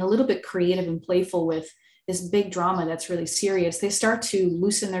paper, getting a little bit creative and playful with this big drama that's really serious, they start to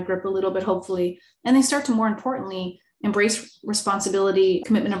loosen their grip a little bit, hopefully. And they start to, more importantly, embrace responsibility,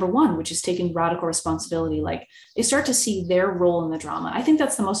 commitment number one, which is taking radical responsibility. Like, they start to see their role in the drama. I think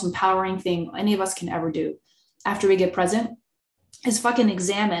that's the most empowering thing any of us can ever do after we get present, is fucking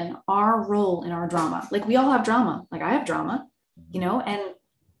examine our role in our drama. Like, we all have drama. Like, I have drama, and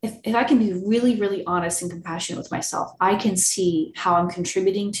if I can be really, really honest and compassionate with myself, I can see how I'm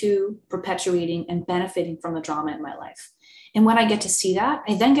contributing to, perpetuating, and benefiting from the drama in my life. And when I get to see that,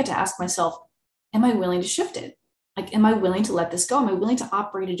 I then get to ask myself, am I willing to shift it? Like, am I willing to let this go? Am I willing to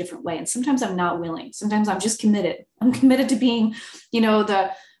operate a different way? And sometimes I'm not willing. Sometimes I'm just committed. I'm committed to being,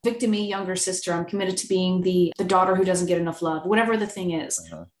 the victim-y younger sister. I'm committed to being the daughter who doesn't get enough love, whatever the thing is.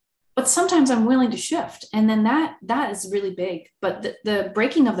 Uh-huh. But sometimes I'm willing to shift. And then that is really big. But the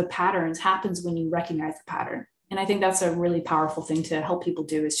breaking of the patterns happens when you recognize the pattern. And I think that's a really powerful thing to help people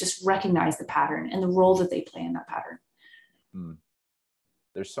do, is just recognize the pattern and the role that they play in that pattern.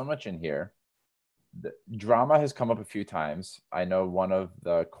 There's so much in here. The drama has come up a few times. I know one of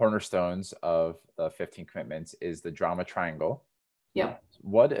the cornerstones of the 15 commitments is the drama triangle. Yeah.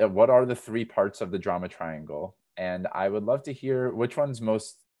 What are the three parts of the drama triangle? And I would love to hear which one's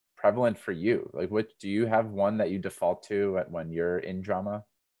most prevalent for you? Like, what do you have one that you default to when you're in drama?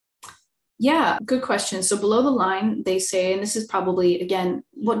 Yeah, good question. So below the line, they say, and this is probably, again,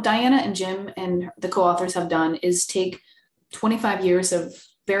 what Diana and Jim and the co-authors have done is take 25 years of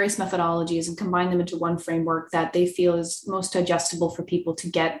various methodologies and combine them into one framework that they feel is most digestible for people to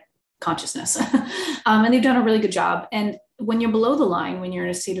get consciousness. And they've done a really good job. And when you're below the line, when you're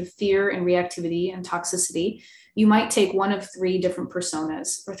in a state of fear and reactivity and toxicity, you might take one of three different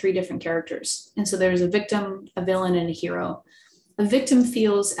personas or three different characters. And so there's a victim, a villain, and a hero. A victim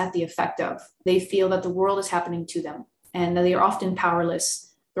feels at the effect of, they feel that the world is happening to them and that they are often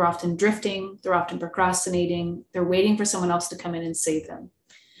powerless. They're often drifting. They're often procrastinating. They're waiting for someone else to come in and save them.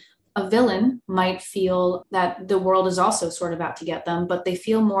 A villain might feel that the world is also sort of out to get them, but they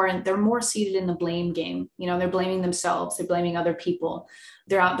feel more, and they're more seated in the blame game. You know, they're blaming themselves. They're blaming other people.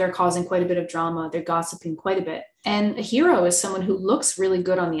 They're out there causing quite a bit of drama. They're gossiping quite a bit. And a hero is someone who looks really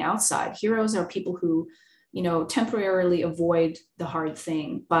good on the outside. Heroes are people who, you know, temporarily avoid the hard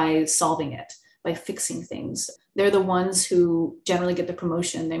thing by solving it, by fixing things. They're the ones who generally get the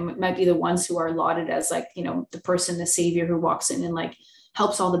promotion. They might be the ones who are lauded as like, you know, the person, the savior who walks in and like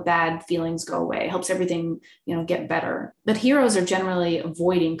helps all the bad feelings go away, helps everything, you know, get better. But heroes are generally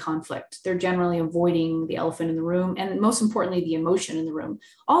avoiding conflict. They're generally avoiding the elephant in the room, and most importantly, the emotion in the room.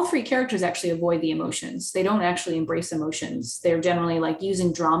 All three characters actually avoid the emotions. They don't actually embrace emotions. They're generally like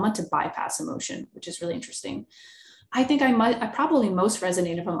using drama to bypass emotion, which is really interesting. I think I probably most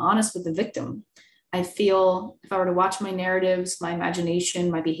resonate, if I'm honest, with the victim. I feel if I were to watch my narratives, my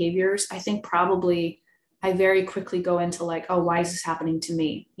imagination, my behaviors, I think probably I very quickly go into like, oh, why is this happening to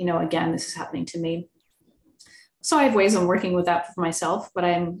me? You know, again, this is happening to me. So I have ways of working with that for myself, but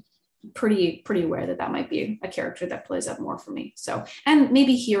I'm pretty aware that that might be a character that plays up more for me. So, and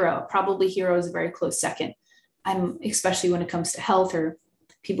maybe hero, probably hero is a very close second. I'm, especially when it comes to health or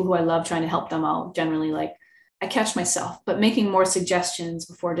people who I love trying to help them, I'll generally like, I catch myself, but making more suggestions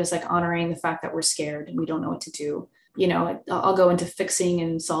before just like honoring the fact that we're scared and we don't know what to do. You know, I'll go into fixing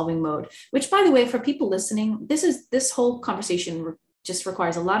and solving mode, which, by the way, for people listening, this whole conversation just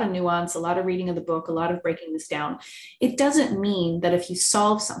requires a lot of nuance, a lot of reading of the book, a lot of breaking this down. It doesn't mean that if you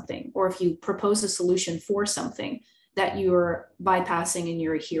solve something or if you propose a solution for something that you're bypassing and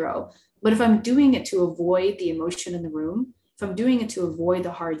you're a hero. But if I'm doing it to avoid the emotion in the room, if I'm doing it to avoid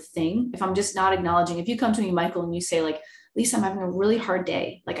the hard thing, if I'm just not acknowledging, if you come to me, Michael, and you say like, Lisa, I'm having a really hard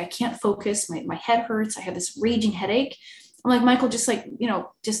day. Like I can't focus. My head hurts. I have this raging headache. I'm like, Michael, just like, you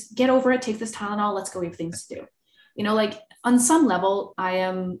know, just get over it. Take this Tylenol. Let's go. We have things to do. You know, like on some level, I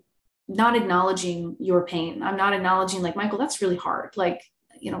am not acknowledging your pain. I'm not acknowledging like, Michael, that's really hard. Like,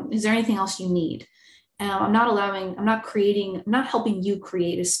 you know, is there anything else you need? I'm not helping you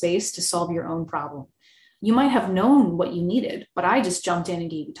create a space to solve your own problem. You might have known what you needed, but I just jumped in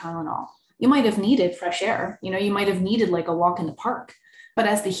and gave you Tylenol. You might have needed fresh air. You know, you might have needed like a walk in the park. But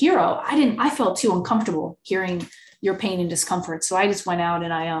as the hero, I felt too uncomfortable hearing your pain and discomfort. So I just went out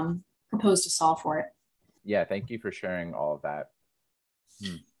and I proposed to solve for it. Yeah, thank you for sharing all of that.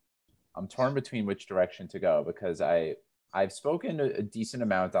 I'm torn between which direction to go because I've spoken a decent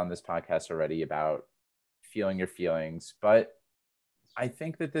amount on this podcast already about feeling your feelings, but I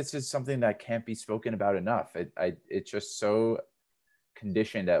think that this is something that can't be spoken about enough. It's just so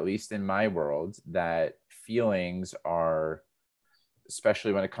conditioned, at least in my world, that feelings are,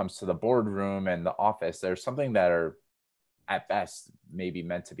 especially when it comes to the boardroom and the office, there's something that are at best maybe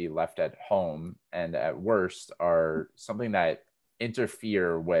meant to be left at home and at worst are something that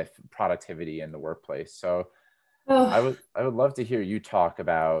interfere with productivity in the workplace. So I would love to hear you talk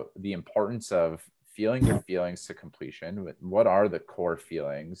about the importance of feeling your feelings to completion. What are the core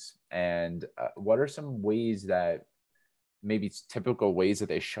feelings and what are some ways that maybe typical ways that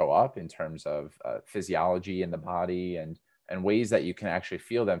they show up in terms of physiology in the body and ways that you can actually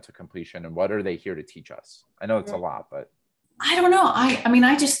feel them to completion, and what are they here to teach us? I know it's a lot, but I don't know. I mean,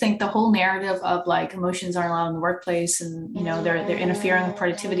 I just think the whole narrative of like emotions aren't allowed in the workplace and, you know, they're interfering with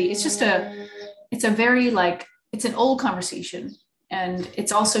productivity. It's just it's a very like, it's an old conversation and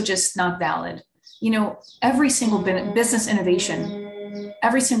it's also just not valid. You know, every single business innovation,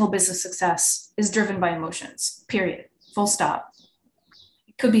 every single business success is driven by emotions, period. Full stop.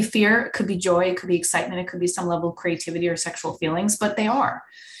 It could be fear, it could be joy, it could be excitement, it could be some level of creativity or sexual feelings, but they are.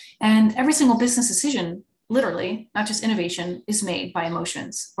 And every single business decision, literally, not just innovation, is made by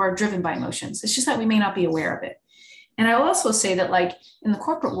emotions or driven by emotions. It's just that we may not be aware of it. And I will also say that like in the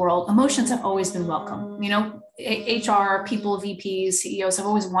corporate world, emotions have always been welcome. You know, HR, people, VPs, CEOs have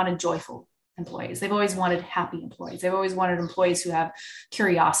always wanted joyful employees. They've always wanted happy employees. They've always wanted employees who have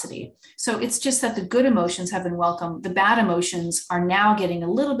curiosity. So it's just that the good emotions have been welcomed. The bad emotions are now getting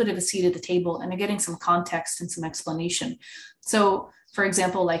a little bit of a seat at the table, and they're getting some context and some explanation. So for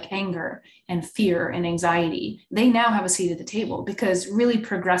example, like anger and fear and anxiety, they now have a seat at the table because really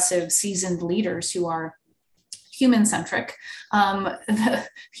progressive, seasoned leaders who are human-centric,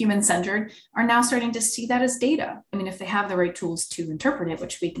 human-centered, are now starting to see that as data. I mean, if they have the right tools to interpret it,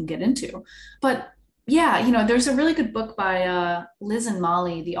 which we can get into. But yeah, there's a really good book by Liz and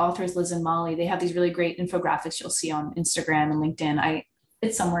Molly, the authors Liz and Molly. They have these really great infographics you'll see on Instagram and LinkedIn.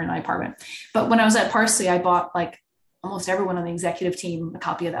 It's somewhere in my apartment. But when I was at Parsley, I bought like almost everyone on the executive team a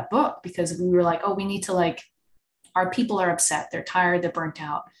copy of that book because we were like, oh, we need to our people are upset. They're tired. They're burnt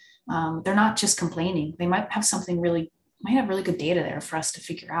out. They're not just complaining. They might have might have really good data there for us to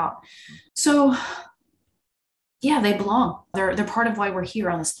figure out. So yeah, they belong. They're part of why we're here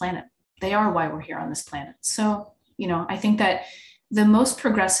on this planet. They are why we're here on this planet. So, I think that the most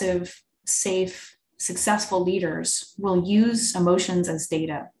progressive, safe, successful leaders will use emotions as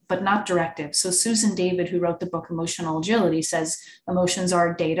data, but not directives. So Susan David, who wrote the book Emotional Agility, says emotions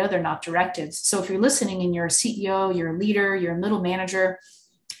are data, they're not directives. So if you're listening and you're a CEO, you're a leader, you're a middle manager,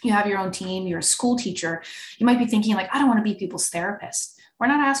 you have your own team, you're a school teacher, you might be thinking like, I don't want to be people's therapist. We're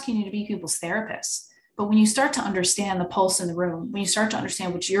not asking you to be people's therapist. But when you start to understand the pulse in the room, when you start to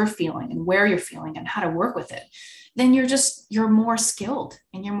understand what you're feeling and where you're feeling and how to work with it, then you're more skilled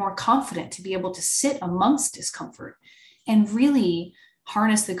and you're more confident to be able to sit amongst discomfort and really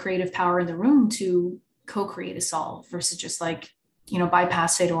harness the creative power in the room to co-create a solve versus just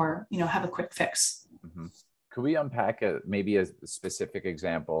bypass it or, have a quick fix. Mm-hmm. Could we unpack maybe a specific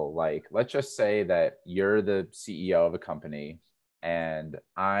example? Like, let's just say that you're the CEO of a company and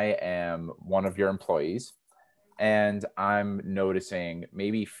I am one of your employees, and I'm noticing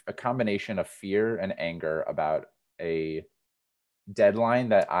maybe a combination of fear and anger about a deadline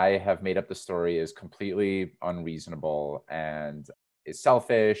that I have made up the story is completely unreasonable and is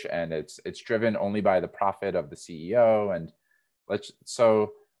selfish, and it's driven only by the profit of the CEO. And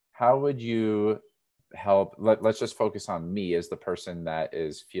so how would you help? Let's just focus on me as the person that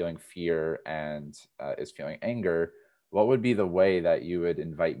is feeling fear and is feeling anger. What would be the way that you would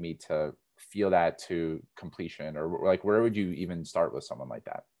invite me to feel that to completion, or like where would you even start with someone like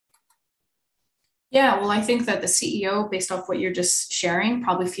that? Yeah, well, I think that the CEO, based off what you're just sharing,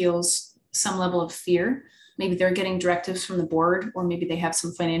 probably feels some level of fear. Maybe they're getting directives from the board, or maybe they have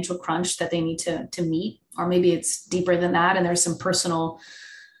some financial crunch that they need to meet, or maybe it's deeper than that and there's some personal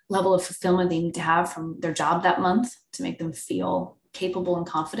level of fulfillment they need to have from their job that month to make them feel capable and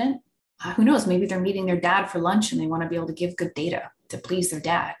confident. Who knows? Maybe they're meeting their dad for lunch and they want to be able to give good data to please their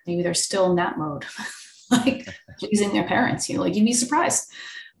dad. Maybe they're still in that mode, like pleasing their parents, you'd be surprised.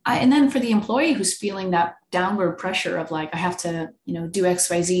 And then for the employee who's feeling that downward pressure of like, I have to, do X,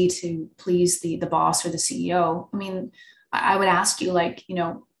 Y, Z to please the boss or the CEO. I mean, I would ask you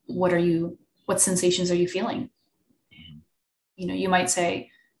what sensations are you feeling? You might say,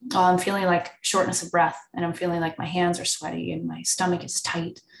 oh, I'm feeling like shortness of breath, and I'm feeling like my hands are sweaty and my stomach is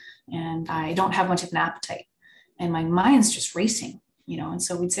tight and I don't have much of an appetite and my mind's just racing, and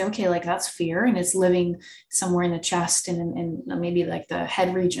so we'd say, okay, like that's fear and it's living somewhere in the chest and maybe like the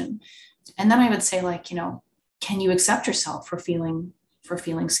head region. And then I would say like, can you accept yourself for feeling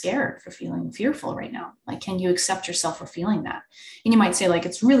scared, for feeling fearful right now? Like, can you accept yourself for feeling that? And you might say like,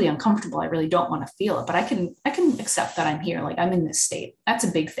 it's really uncomfortable. I really don't want to feel it, but I can accept that I'm here. Like I'm in this state. That's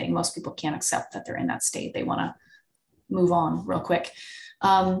a big thing. Most people can't accept that they're in that state. They want to move on real quick.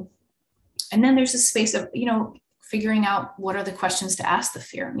 And then there's a space of, figuring out what are the questions to ask the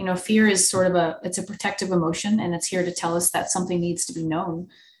fear. Fear is sort of it's a protective emotion, and it's here to tell us that something needs to be known,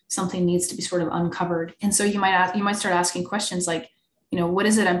 something needs to be sort of uncovered. And so you might start asking questions like, what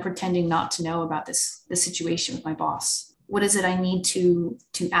is it I'm pretending not to know about this situation with my boss? What is it I need to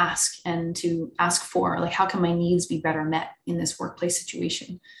ask and to ask for? Like, how can my needs be better met in this workplace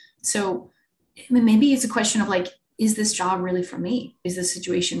situation? So maybe it's a question of like, is this job really for me? Is this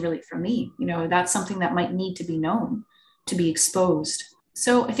situation really for me? That's something that might need to be known, to be exposed.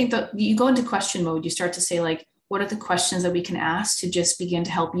 So I think that you go into question mode, you start to say like, what are the questions that we can ask to just begin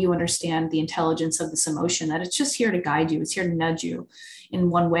to help you understand the intelligence of this emotion, that it's just here to guide you. It's here to nudge you in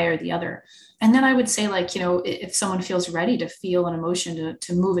one way or the other. And then I would say like, if someone feels ready to feel an emotion,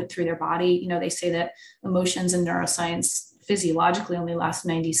 to move it through their body, they say that emotions in neuroscience physiologically only last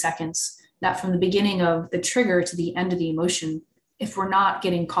 90 seconds. That from the beginning of the trigger to the end of the emotion, if we're not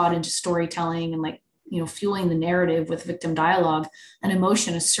getting caught into storytelling and like fueling the narrative with victim dialogue,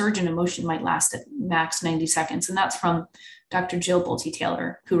 a surge in emotion might last at max 90 seconds. And that's from Dr. Jill Bolte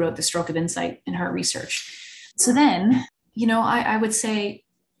Taylor, who wrote The Stroke of Insight in her research. So then, I would say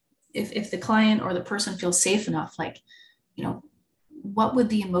if the client or the person feels safe enough, what would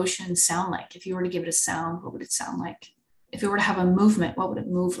the emotion sound like? If you were to give it a sound, what would it sound like? If it were to have a movement, what would it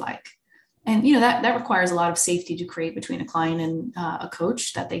move like? And, that requires a lot of safety to create between a client and a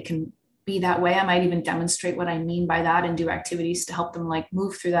coach, that they can be that way. I might even demonstrate what I mean by that and do activities to help them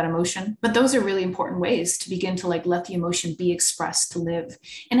move through that emotion. But those are really important ways to begin to let the emotion be expressed, to live.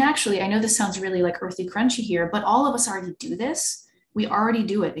 And actually, I know this sounds really earthy crunchy here, but all of us already do this. We already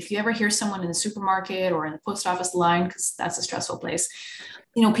do it. If you ever hear someone in the supermarket or in the post office line, because that's a stressful place,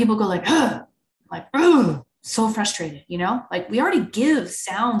 people go ugh, so frustrated, we already give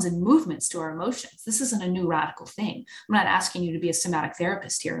sounds and movements to our emotions. This isn't a new radical thing. I'm not asking you to be a somatic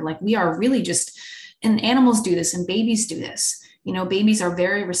therapist here. We are really and animals do this and babies do this. Babies are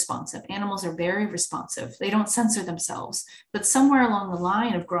very responsive. Animals are very responsive. They don't censor themselves. But somewhere along the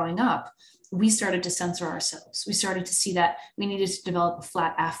line of growing up, we started to censor ourselves. We started to see that we needed to develop a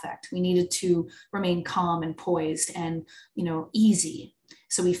flat affect. We needed to remain calm and poised and, easy,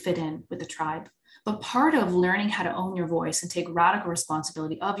 so we fit in with the tribe. But part of learning how to own your voice and take radical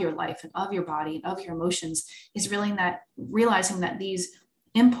responsibility of your life and of your body and of your emotions is realizing that these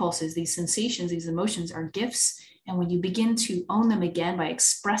impulses, these sensations, these emotions are gifts. And when you begin to own them again by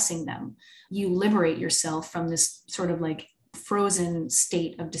expressing them, you liberate yourself from this sort of frozen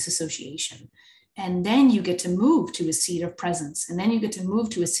state of disassociation. And then you get to move to a seat of presence. And then you get to move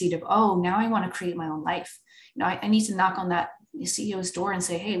to a seat of, oh, now I want to create my own life. I need to knock on that CEO's door and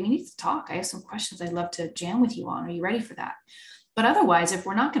say, hey, we need to talk. I have some questions I'd love to jam with you on. Are you ready for that? But otherwise, if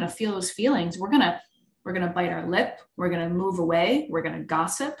we're not going to feel those feelings, we're going to bite our lip. We're going to move away. We're going to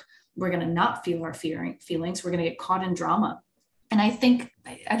gossip. We're going to not feel our feelings. We're going to get caught in drama. And I think,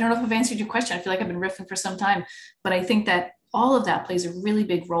 I don't know if I've answered your question. I feel like I've been riffing for some time, but I think that all of that plays a really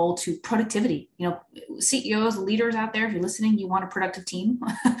big role to productivity. CEOs, leaders out there, if you're listening, you want a productive team,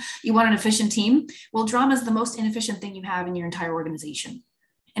 you want an efficient team. Well, drama is the most inefficient thing you have in your entire organization.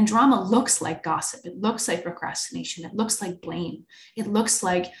 And drama looks like gossip. It looks like procrastination. It looks like blame. It looks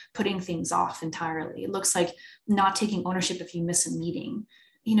like putting things off entirely. It looks like not taking ownership if you miss a meeting.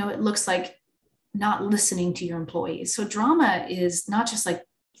 It looks like not listening to your employees. So drama is not just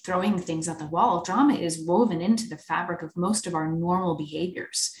throwing things at the wall. Drama is woven into the fabric of most of our normal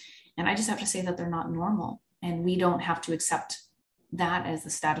behaviors. And I just have to say that they're not normal. And we don't have to accept that as the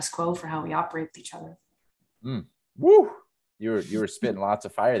status quo for how we operate with each other. Woo! You were spitting lots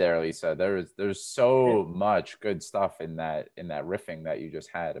of fire there, Lisa. There's so much good stuff in that riffing that you just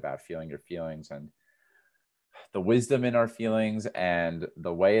had about feeling your feelings and the wisdom in our feelings and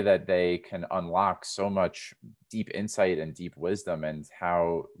the way that they can unlock so much deep insight and deep wisdom, and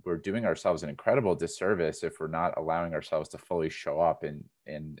how we're doing ourselves an incredible disservice if we're not allowing ourselves to fully show up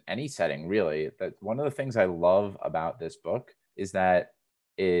in any setting, really. That one of the things I love about this book is that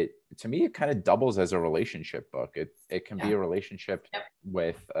to me, it kind of doubles as a relationship book. It can be a relationship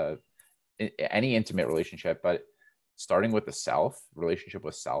with any intimate relationship, but starting with the relationship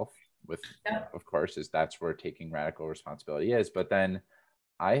with self, of course, that's where taking radical responsibility is. But then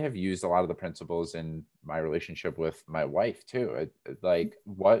I have used a lot of the principles in my relationship with my wife too.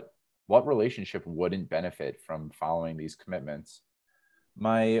 What relationship wouldn't benefit from following these commitments?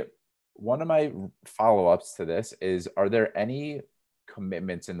 One of my follow-ups to this is, are there any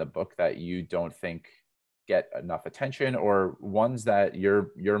commitments in the book that you don't think get enough attention, or ones that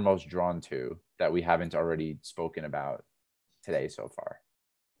you're most drawn to that we haven't already spoken about today so far?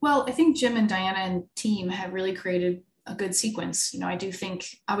 Well, I think Jim and Diana and team have really created a good sequence. I do think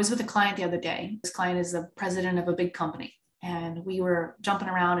I was with a client the other day. This client is the president of a big company, and we were jumping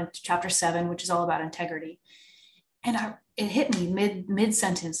around into chapter 7, which is all about integrity. And it hit me mid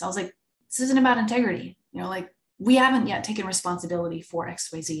sentence. I was like, this isn't about integrity. We haven't yet taken responsibility for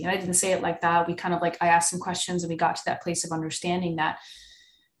XYZ. And I didn't say it like that. We kind of I asked some questions and we got to that place of understanding that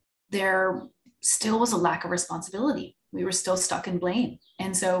there still was a lack of responsibility. We were still stuck in blame.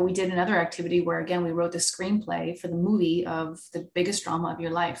 And so we did another activity where, again, we wrote the screenplay for the movie of the biggest drama of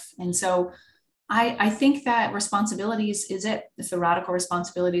your life. And so I think that responsibilities is it. It's the radical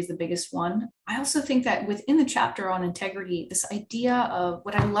responsibility is the biggest one. I also think that within the chapter on integrity, this idea of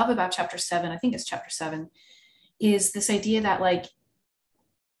what I love about chapter 7, I think it's chapter 7, is this idea that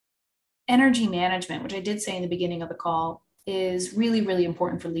energy management, which I did say in the beginning of the call, is really, really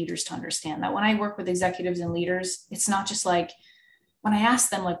important for leaders to understand. That when I work with executives and leaders, it's not just when I ask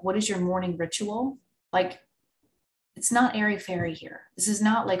them, what is your morning ritual? It's not airy fairy here. This is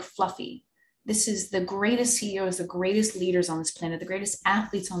not fluffy. this is the greatest CEOs, the greatest leaders on this planet, the greatest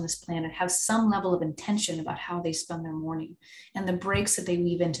athletes on this planet have some level of intention about how they spend their morning and the breaks that they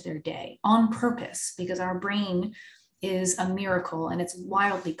weave into their day on purpose, because our brain is a miracle and it's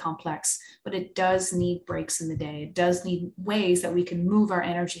wildly complex, but it does need breaks in the day. It does need ways that we can move our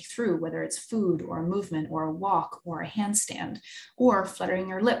energy through, whether it's food or a movement or a walk or a handstand or fluttering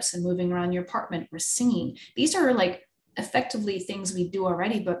your lips and moving around your apartment or singing. These are like effectively things we do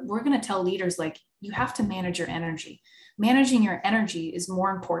already, but we're going to tell leaders like, you have to manage your energy. Managing your energy is more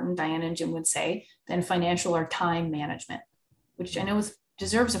important, Diana and Jim would say, than financial or time management, which I know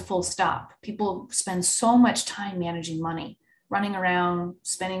deserves a full stop. People spend so much time managing money, running around,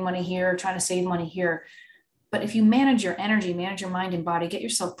 spending money here, trying to save money here. But if you manage your energy, manage your mind and body, get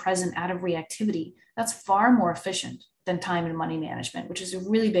yourself present out of reactivity, that's far more efficient than time and money management, which is a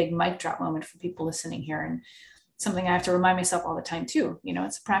really big mic drop moment for people listening here. And something I have to remind myself all the time too,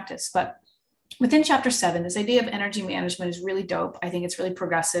 it's a practice. But within chapter 7, this idea of energy management is really dope. I think it's really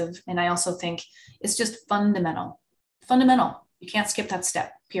progressive. And I also think it's just fundamental. You can't skip that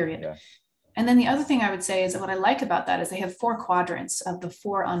step, period. Yeah. And then the other thing I would say is that what I like about that is they have 4 quadrants of the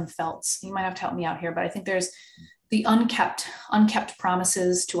 4 unfelts. You might have to help me out here, but I think there's the unkept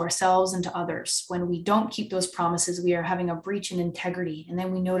promises to ourselves and to others. When we don't keep those promises, we are having a breach in integrity. And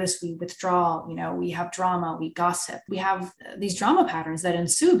then we notice we withdraw, we have drama, we gossip. We have these drama patterns that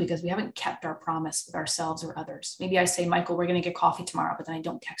ensue because we haven't kept our promise with ourselves or others. Maybe I say, Michael, we're going to get coffee tomorrow, but then I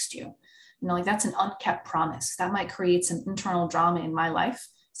don't text you. Like that's an unkept promise. That might create some internal drama in my life,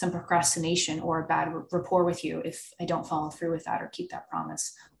 some procrastination or a bad rapport with you if I don't follow through with that or keep that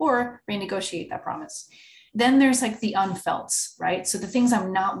promise or renegotiate that promise. Then there's like the unfelts, right? So the things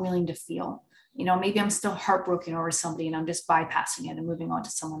I'm not willing to feel, maybe I'm still heartbroken over somebody and I'm just bypassing it and moving on to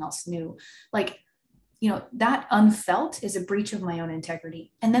someone else new. Like, that unfelt is a breach of my own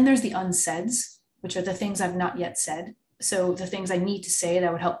integrity. And then there's the unsaids, which are the things I've not yet said. So the things I need to say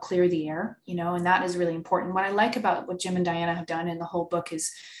that would help clear the air, and that is really important. What I like about what Jim and Diana have done in the whole book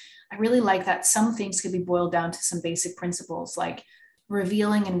is I really like that some things could be boiled down to some basic principles like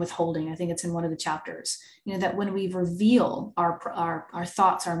revealing and withholding. I think it's in one of the chapters, that when we reveal our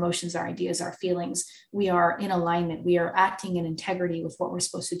thoughts, our emotions, our ideas, our feelings, we are in alignment. We are acting in integrity with what we're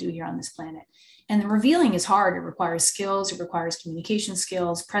supposed to do here on this planet. And the revealing is hard. It requires skills. It requires communication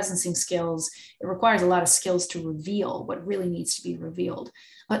skills, presencing skills. It requires a lot of skills to reveal what really needs to be revealed.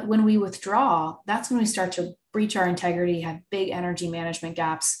 But when we withdraw, that's when we start to breach our integrity, have big energy management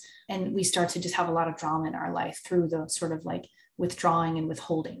gaps, and we start to just have a lot of drama in our life through the sort of like withdrawing and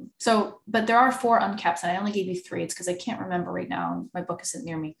withholding. So, but there are 4 unkept, and I only gave you 3. It's because I can't remember right now. My book isn't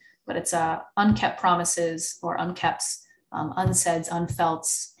near me, but it's unkept promises or unkepts, unsaids,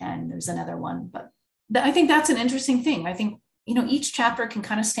 unfelts, and there's another one. But I think that's an interesting thing. I think, each chapter can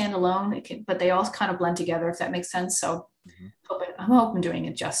kind of stand alone, but they all kind of blend together, if that makes sense. So I hope I'm doing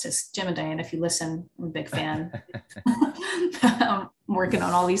it justice. Jim and Diane, if you listen, I'm a big fan. I'm working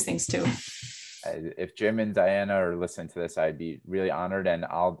on all these things too. If Jim and Diana are listening to this, I'd be really honored. And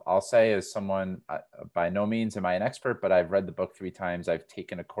I'll say, as someone, by no means am I an expert, but I've read the book 3 times. I've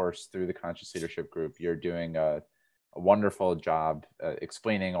taken a course through the Conscious Leadership Group. You're doing a wonderful job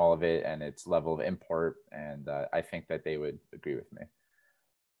explaining all of it and its level of import. And I think that they would agree with me.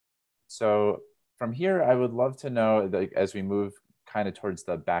 So from here, I would love to know, like, as we move kind of towards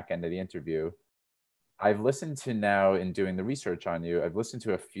the back end of the interview, I've listened to now, in doing the research on you, I've listened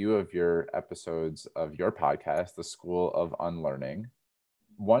to a few of your episodes of your podcast, The School of Unlearning.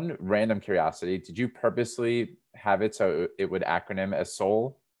 One random curiosity, did you purposely have it so it would acronym as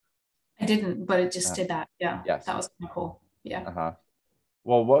SOUL? I didn't, but it just did that. Yeah. Yes. That was kind of cool. Yeah.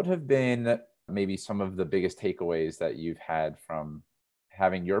 Well, what have been maybe some of the biggest takeaways that you've had from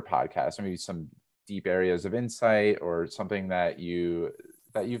having your podcast? Or maybe some deep areas of insight or something that you've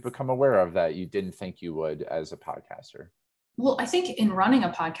become aware of that you didn't think you would as a podcaster? Well, I think in running a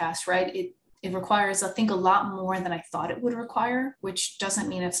podcast, right, it requires, I think, a lot more than I thought it would require, which doesn't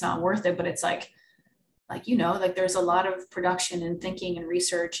mean it's not worth it, but it's like there's a lot of production and thinking and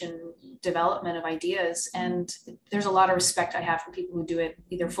research and development of ideas. And there's a lot of respect I have for people who do it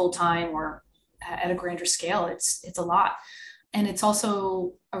either full-time or at a grander scale. It's a lot. And it's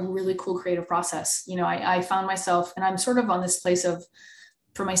also a really cool creative process. I found myself, and I'm sort of on this place of,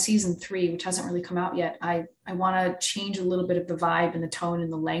 for my season 3, which hasn't really come out yet, I want to change a little bit of the vibe and the tone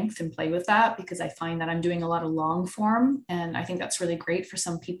and the length and play with that, because I find that I'm doing a lot of long form. And I think that's really great for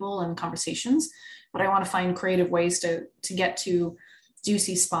some people and conversations, but I want to find creative ways to get to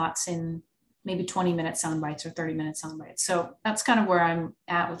juicy spots in maybe 20-minute sound bites or 30-minute sound bites. So that's kind of where I'm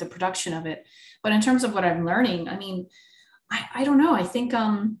at with the production of it. But in terms of what I'm learning, I mean, I don't know. I think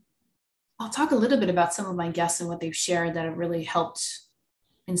I'll talk a little bit about some of my guests and what they've shared that have really helped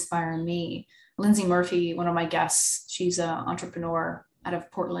inspire me. Lindsay Murphy, one of my guests, she's an entrepreneur out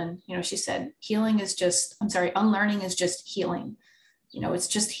of Portland. She said, unlearning is just healing. It's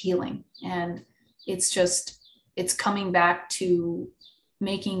just healing. And it's coming back to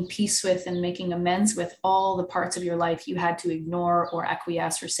making peace with and making amends with all the parts of your life you had to ignore or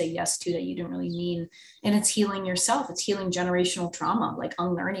acquiesce or say yes to that you didn't really mean. And it's healing yourself. It's healing generational trauma. Like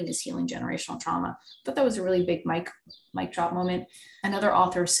unlearning is healing generational trauma. I thought that was a really big mic drop moment. Another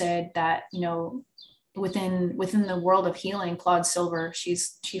author said that, within the world of healing, Claude Silver,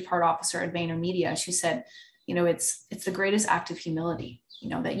 she's chief heart officer at VaynerMedia. She said, it's the greatest act of humility,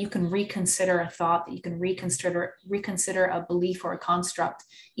 that you can reconsider a thought, that you can reconsider a belief or a construct,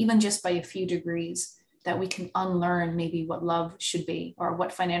 even just by a few degrees, that we can unlearn maybe what love should be, or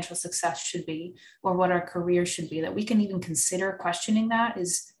what financial success should be, or what our career should be, that we can even consider questioning that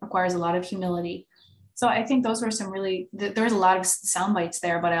requires a lot of humility. So I think those were there's a lot of sound bites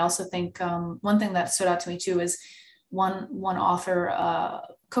there, but I also think one thing that stood out to me too is one author,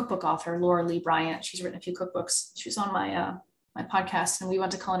 cookbook author, Laura Lee Bryant. She's written a few cookbooks. She was on my podcast and we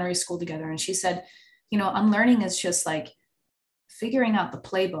went to culinary school together. And she said, unlearning is just like figuring out the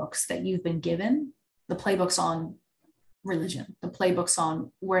playbooks that you've been given, the playbooks on religion, the playbooks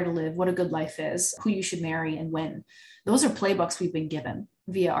on where to live, what a good life is, who you should marry and when. Those are playbooks we've been given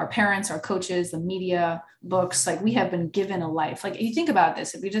via our parents, our coaches, the media, books. Like we have been given a life. Like you think about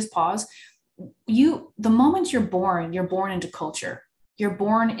this, if we just pause, the moment you're born into culture, you're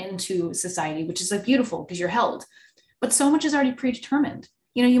born into society, which is like beautiful because you're held, but so much is already predetermined.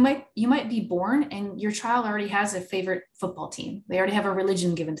 You might be born and your child already has a favorite football team. They already have a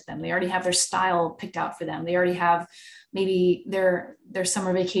religion given to them. They already have their style picked out for them. They already have maybe their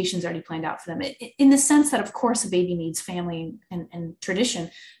summer vacations already planned out for them, in the sense that, of course, a baby needs family and tradition,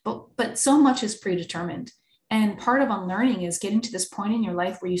 but so much is predetermined. And part of unlearning is getting to this point in your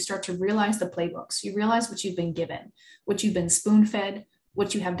life where you start to realize the playbooks. You realize what you've been given, what you've been spoon-fed,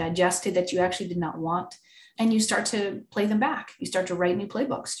 what you have digested that you actually did not want. And you start to play them back. You start to write new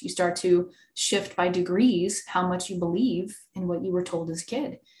playbooks. You start to shift by degrees how much you believe in what you were told as a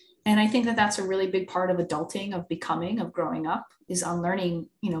kid. And I think that that's a really big part of adulting, of becoming, of growing up, is unlearning,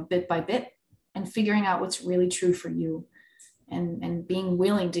 bit by bit and figuring out what's really true for you, and being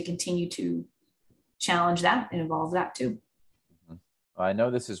willing to continue to challenge that and evolve that too. I know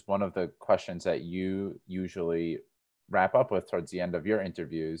this is one of the questions that you usually wrap up with towards the end of your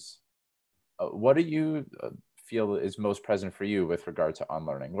interviews. What do you feel is most present for you with regard to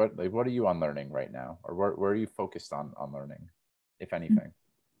unlearning? What are you unlearning right now? Or where are you focused on unlearning, if anything?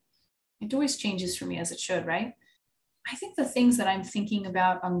 It always changes for me, as it should, right? I think the things that I'm thinking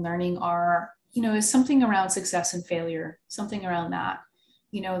about unlearning are, is something around success and failure, something around that,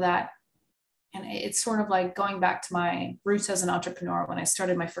 and it's sort of like going back to my roots as an entrepreneur when I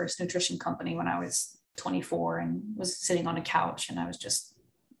started my first nutrition company when I was 24 and was sitting on a couch and I was just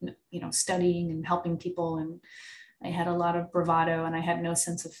studying and helping people. And I had a lot of bravado and I had no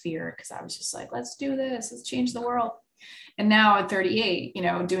sense of fear because I was just like, let's do this, let's change the world. And now at 38,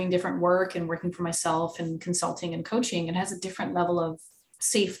 doing different work and working for myself and consulting and coaching, it has a different level of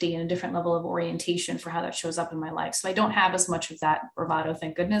safety and a different level of orientation for how that shows up in my life. So I don't have as much of that bravado,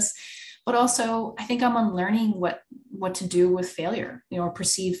 thank goodness. But also I think I'm unlearning what to do with failure, or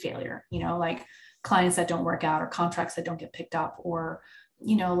perceived failure, like clients that don't work out or contracts that don't get picked up, or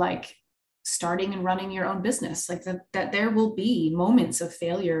like starting and running your own business, like that there will be moments of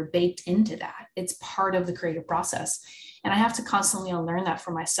failure baked into that. It's part of the creative process. And I have to constantly unlearn that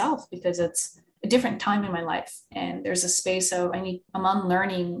for myself because it's a different time in my life. And there's a space of, I'm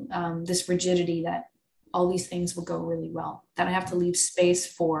unlearning this rigidity that all these things will go really well, that I have to leave space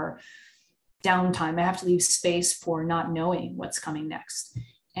for downtime. I have to leave space for not knowing what's coming next.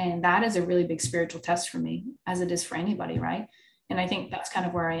 And that is a really big spiritual test for me, as it is for anybody, right? And I think that's kind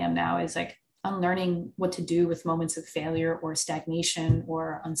of where I am now, is like unlearning what to do with moments of failure or stagnation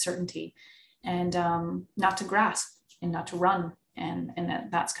or uncertainty, and not to grasp and not to run. And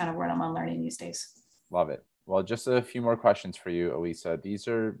that's kind of what I'm unlearning these days. Love it. Well, just a few more questions for you, Elisa. These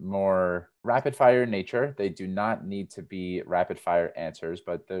are more rapid fire in nature. They do not need to be rapid fire answers,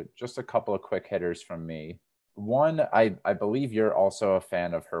 but they're just a couple of quick hitters from me. One, I believe you're also a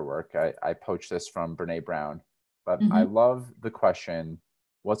fan of her work. I poached this from Brene Brown. But I love the question,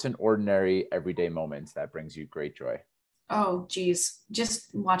 what's an ordinary everyday moment that brings you great joy? Oh, geez.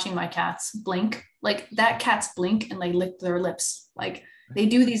 Just watching my cats blink. Like that cat's blink and they lick their lips. Like they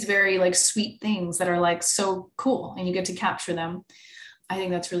do these very like sweet things that are like so cool and you get to capture them. I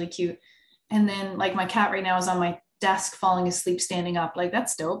think that's really cute. And then like my cat right now is on my desk falling asleep standing up. Like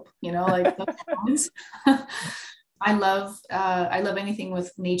that's dope, you know, like those moments. I love anything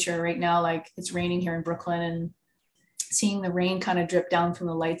with nature right now. Like it's raining here in Brooklyn, and seeing the rain kind of drip down from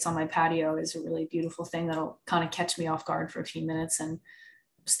the lights on my patio is a really beautiful thing that'll kind of catch me off guard for a few minutes and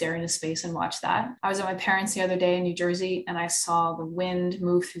stare into space and watch that. I was at my parents the other day in New Jersey, and I saw the wind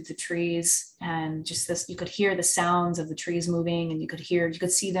move through the trees, and just this, you could hear the sounds of the trees moving, and you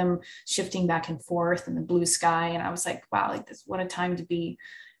could see them shifting back and forth in the blue sky. And I was like, wow, like this, what a time to be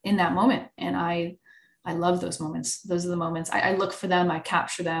in that moment. And I love those moments. Those are the moments I look for them. I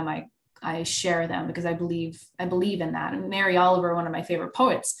capture them. I share them because I believe in that. And Mary Oliver, one of my favorite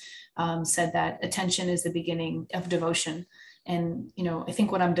poets, said that attention is the beginning of devotion. And, you know, I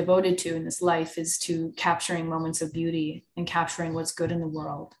think what I'm devoted to in this life is to capturing moments of beauty and capturing what's good in the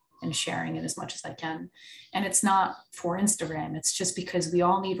world and sharing it as much as I can. And it's not for Instagram. It's just because we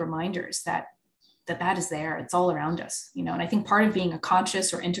all need reminders that is there. It's all around us, you know. And I think part of being a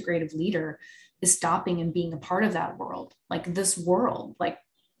conscious or integrative leader is stopping and being a part of that world, like this world, like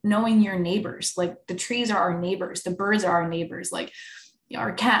knowing your neighbors. Like the trees are our neighbors, the birds are our neighbors, like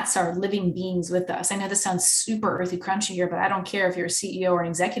our cats are living beings with us. I know this sounds super earthy crunchy here, but I don't care if you're a CEO or an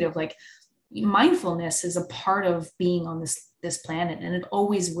executive. Like mindfulness is a part of being on this planet, and it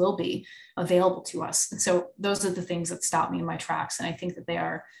always will be available to us. And so those are the things that stop me in my tracks. And I think that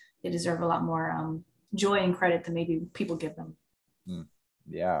they deserve a lot more joy and credit than maybe people give them.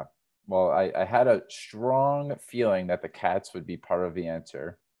 Yeah. Well, I had a strong feeling that the cats would be part of the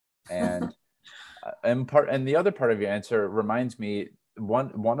answer. And and the other part of your answer reminds me,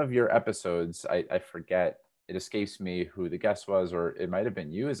 one of your episodes, I forget, it escapes me who the guest was, or it might have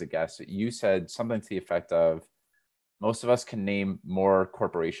been you as a guest. You said something to the effect of, most of us can name more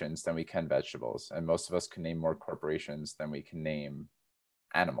corporations than we can vegetables, and most of us can name more corporations than we can name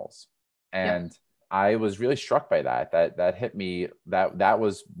animals. And I was really struck by that hit me. That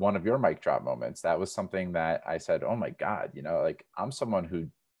was one of your mic drop moments. That was something that I said, oh my God, you know, like I'm someone who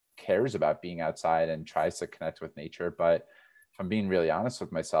cares about being outside and tries to connect with nature. But if I'm being really honest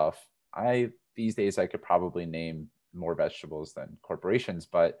with myself, these days I could probably name more vegetables than corporations,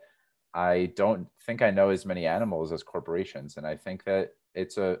 but I don't think I know as many animals as corporations. And I think that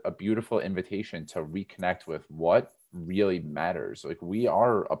it's a beautiful invitation to reconnect with what really matters. Like we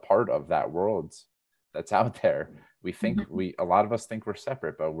are a part of that world that's out there. We think a lot of us think we're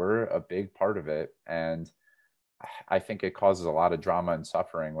separate, but we're a big part of it. And I think it causes a lot of drama and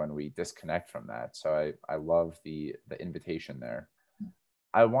suffering when we disconnect from that. So I love the invitation there.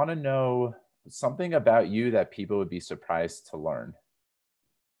 I want to know something about you that people would be surprised to learn.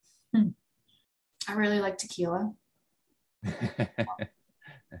 I really like tequila. I'm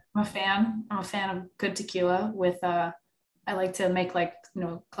a fan of good tequila with I like to make, like, you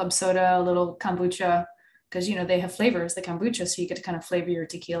know, club soda, a little kombucha, because, you know, they have flavors, the kombucha, so you get to kind of flavor your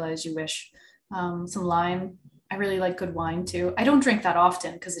tequila as you wish. Some lime. I really like good wine too. I don't drink that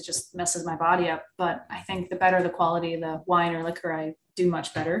often because it just messes my body up, but I think the better the quality of the wine or liquor, I do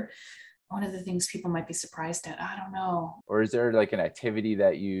much better. One of the things people might be surprised at, I don't know. Or is there like an activity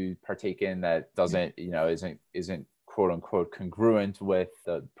that you partake in that doesn't, you know, isn't quote unquote congruent with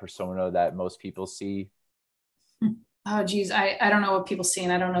the persona that most people see? Oh geez, I don't know what people see,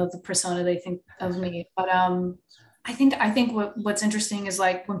 and I don't know the persona they think of me. But I think what's interesting is,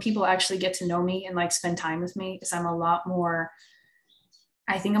 like, when people actually get to know me and like spend time with me, is I'm a lot more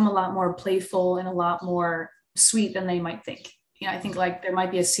playful and a lot more sweet than they might think. You know, I think like there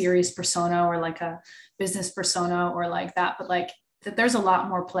might be a serious persona or like a business persona or like that, but like that there's a lot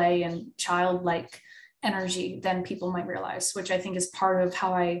more play and childlike energy than people might realize, which I think is part of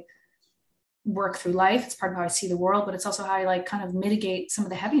how I work through life. It's part of how I see the world, but it's also how I like kind of mitigate some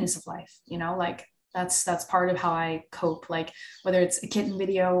of the heaviness of life, you know, like that's part of how I cope, like whether it's a kitten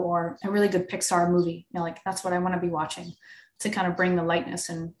video or a really good Pixar movie, you know, like that's what I want to be watching to kind of bring the lightness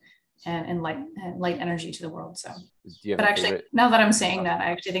and light energy to the world. So, but actually, now that I'm saying that,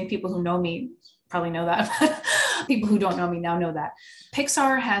 I actually think people who know me probably know that. People who don't know me now know that.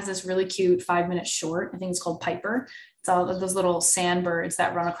 Pixar has this really cute 5-minute short. I think it's called Piper. It's all those little sandbirds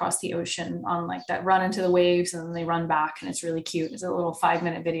that run across the ocean on like that run into the waves and then they run back, and it's really cute. It's a little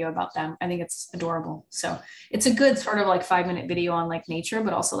 5-minute video about them. I think it's adorable. So it's a good sort of like 5-minute video on like nature,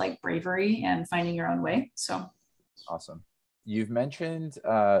 but also like bravery and finding your own way. So awesome. You've mentioned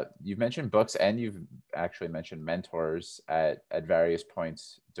books, and you've actually mentioned mentors at various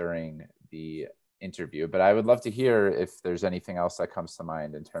points during the interview, but I would love to hear if there's anything else that comes to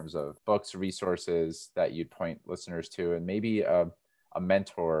mind in terms of books, resources that you'd point listeners to, and maybe a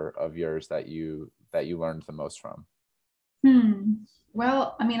mentor of yours that you learned the most from. Hmm.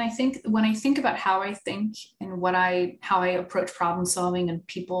 Well, I mean, I think when I think about how I think and how I approach problem solving and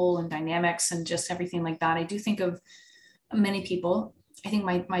people and dynamics and just everything like that, I do think of many people. I think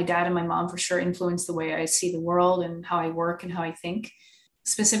my dad and my mom for sure influenced the way I see the world and how I work and how I think.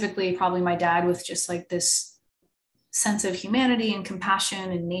 Specifically, probably my dad with just like this sense of humanity and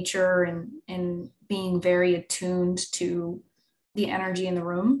compassion and nature and being very attuned to the energy in the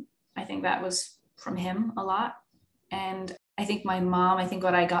room. I think that was from him a lot. And I think my mom, I think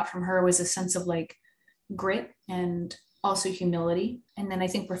what I got from her was a sense of like grit and also humility. And then I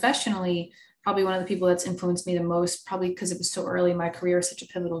think professionally, probably one of the people that's influenced me the most, probably because it was so early in my career, such a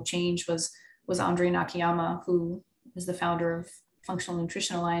pivotal change was Andre Nakayama, who is the founder of Functional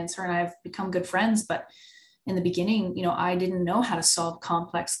Nutrition Alliance. Her and I have become good friends, but in the beginning, I didn't know how to solve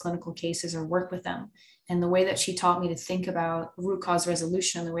complex clinical cases or work with them. And the way that she taught me to think about root cause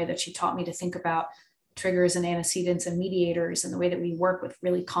resolution, and the way that she taught me to think about triggers and antecedents and mediators, and the way that we work with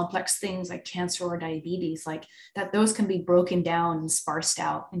really complex things like cancer or diabetes, like that, those can be broken down and sparsed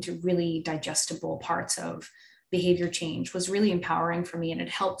out into really digestible parts of behavior change, was really empowering for me. And it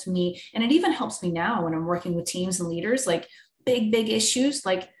helped me. And it even helps me now when I'm working with teams and leaders, like big issues,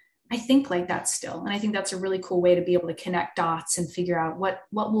 like I think like that still. And I think that's a really cool way to be able to connect dots and figure out what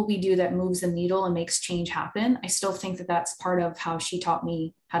will we do that moves the needle and makes change happen. I still think that that's part of how she taught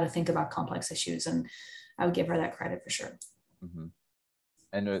me how to think about complex issues. And I would give her that credit for sure. Mm-hmm.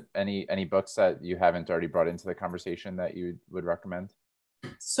 And any books that you haven't already brought into the conversation that you would recommend?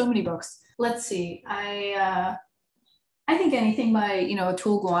 So many books. Let's see. I think anything by,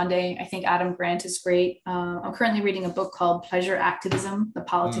 Atul Gawande. I think Adam Grant is great. I'm currently reading a book called Pleasure Activism, The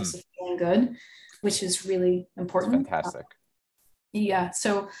Politics of Feeling Good, which is really important. Fantastic. Yeah.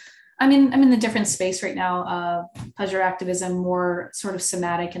 So I'm in the different space right now. Pleasure activism, more sort of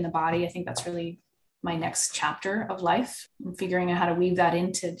somatic in the body. I think that's really my next chapter of life. And figuring out how to weave that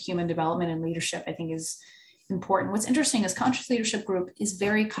into human development and leadership, I think is important. What's interesting is Conscious Leadership Group is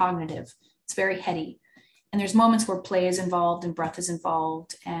very cognitive. It's very heady. And there's moments where play is involved and breath is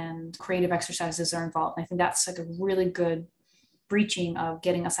involved and creative exercises are involved. And I think that's like a really good breaching of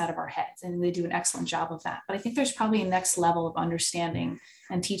getting us out of our heads. And they do an excellent job of that. But I think there's probably a next level of understanding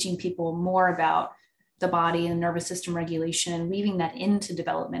and teaching people more about the body and nervous system regulation and weaving that into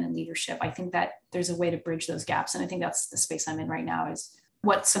development and leadership. I think that there's a way to bridge those gaps. And I think that's the space I'm in right now, is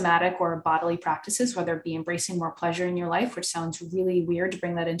what somatic or bodily practices, whether it be embracing more pleasure in your life, which sounds really weird to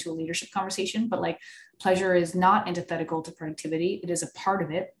bring that into a leadership conversation, but like pleasure is not antithetical to productivity. It is a part of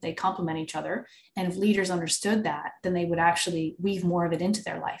it. They complement each other. And if leaders understood that, then they would actually weave more of it into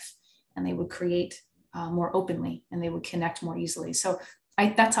their life, and they would create more openly, and they would connect more easily. So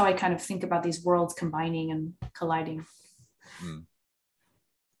that's how I kind of think about these worlds combining and colliding.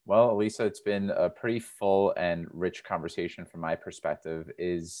 Well, Elisa, it's been a pretty full and rich conversation from my perspective.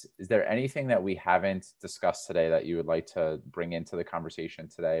 Is there anything that we haven't discussed today that you would like to bring into the conversation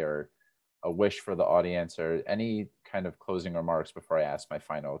today, or a wish for the audience, or any kind of closing remarks before I ask my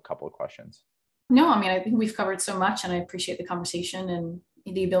final couple of questions? No, I mean, I think we've covered so much, and I appreciate the conversation and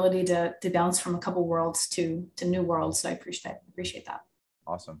the ability to bounce from a couple worlds to new worlds. So I appreciate that.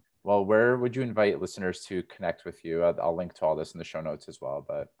 Awesome. Well, where would you invite listeners to connect with you? I'll link to all this in the show notes as well,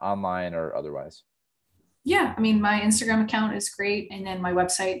 but online or otherwise. Yeah, I mean, my Instagram account is great. And then my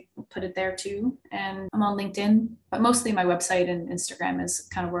website, I'll put it there too. And I'm on LinkedIn, but mostly my website and Instagram is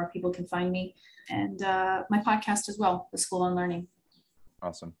kind of where people can find me. And my podcast as well, The School on Learning.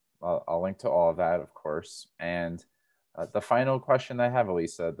 Awesome. Well, I'll link to all of that, of course. And the final question I have,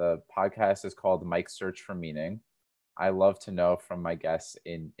 Elisa, the podcast is called Mike's Search for Meaning. I love to know from my guests,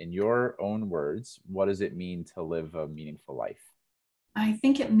 in your own words, what does it mean to live a meaningful life? I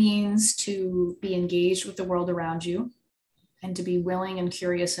think it means to be engaged with the world around you and to be willing and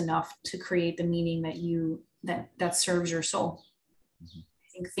curious enough to create the meaning that serves your soul. Mm-hmm. I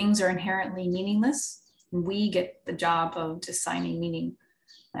think things are inherently meaningless. We get the job of designing meaning.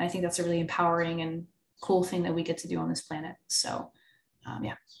 And I think that's a really empowering and cool thing that we get to do on this planet. So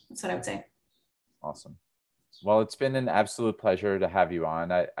yeah, that's what I would say. Awesome. Well, it's been an absolute pleasure to have you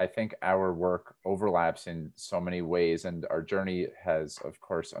on. I think our work overlaps in so many ways, and our journey has, of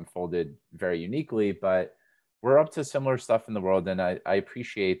course, unfolded very uniquely, but we're up to similar stuff in the world. And I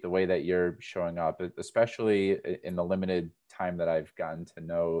appreciate the way that you're showing up, especially in the limited time that I've gotten to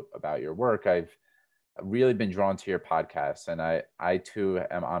know about your work. I've really been drawn to your podcast, and I too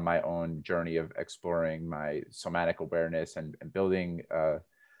am on my own journey of exploring my somatic awareness and building a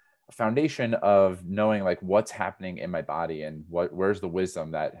foundation of knowing like what's happening in my body and where's the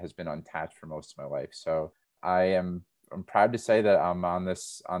wisdom that has been untapped for most of my life. So I am I'm proud to say that I'm on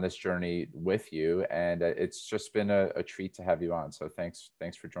this journey with you, and it's just been a treat to have you on. So thanks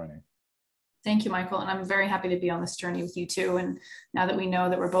for joining. Thank you, Michael. And I'm very happy to be on this journey with you too. And now that we know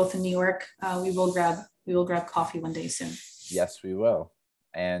that we're both in New York, we will grab coffee one day soon. Yes, we will.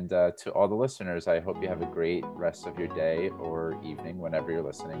 And to all the listeners, I hope you have a great rest of your day or evening whenever you're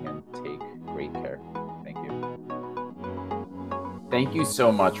listening, and take great care. Thank you. Thank you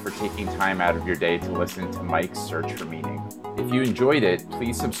so much for taking time out of your day to listen to Mike's Search for Meaning. If you enjoyed it,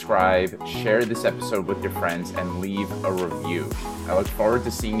 please subscribe, share this episode with your friends, and leave a review. I look forward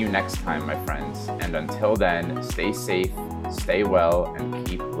to seeing you next time, my friends. And until then, stay safe, stay well, and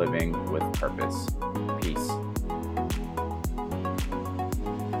keep living with purpose. Peace.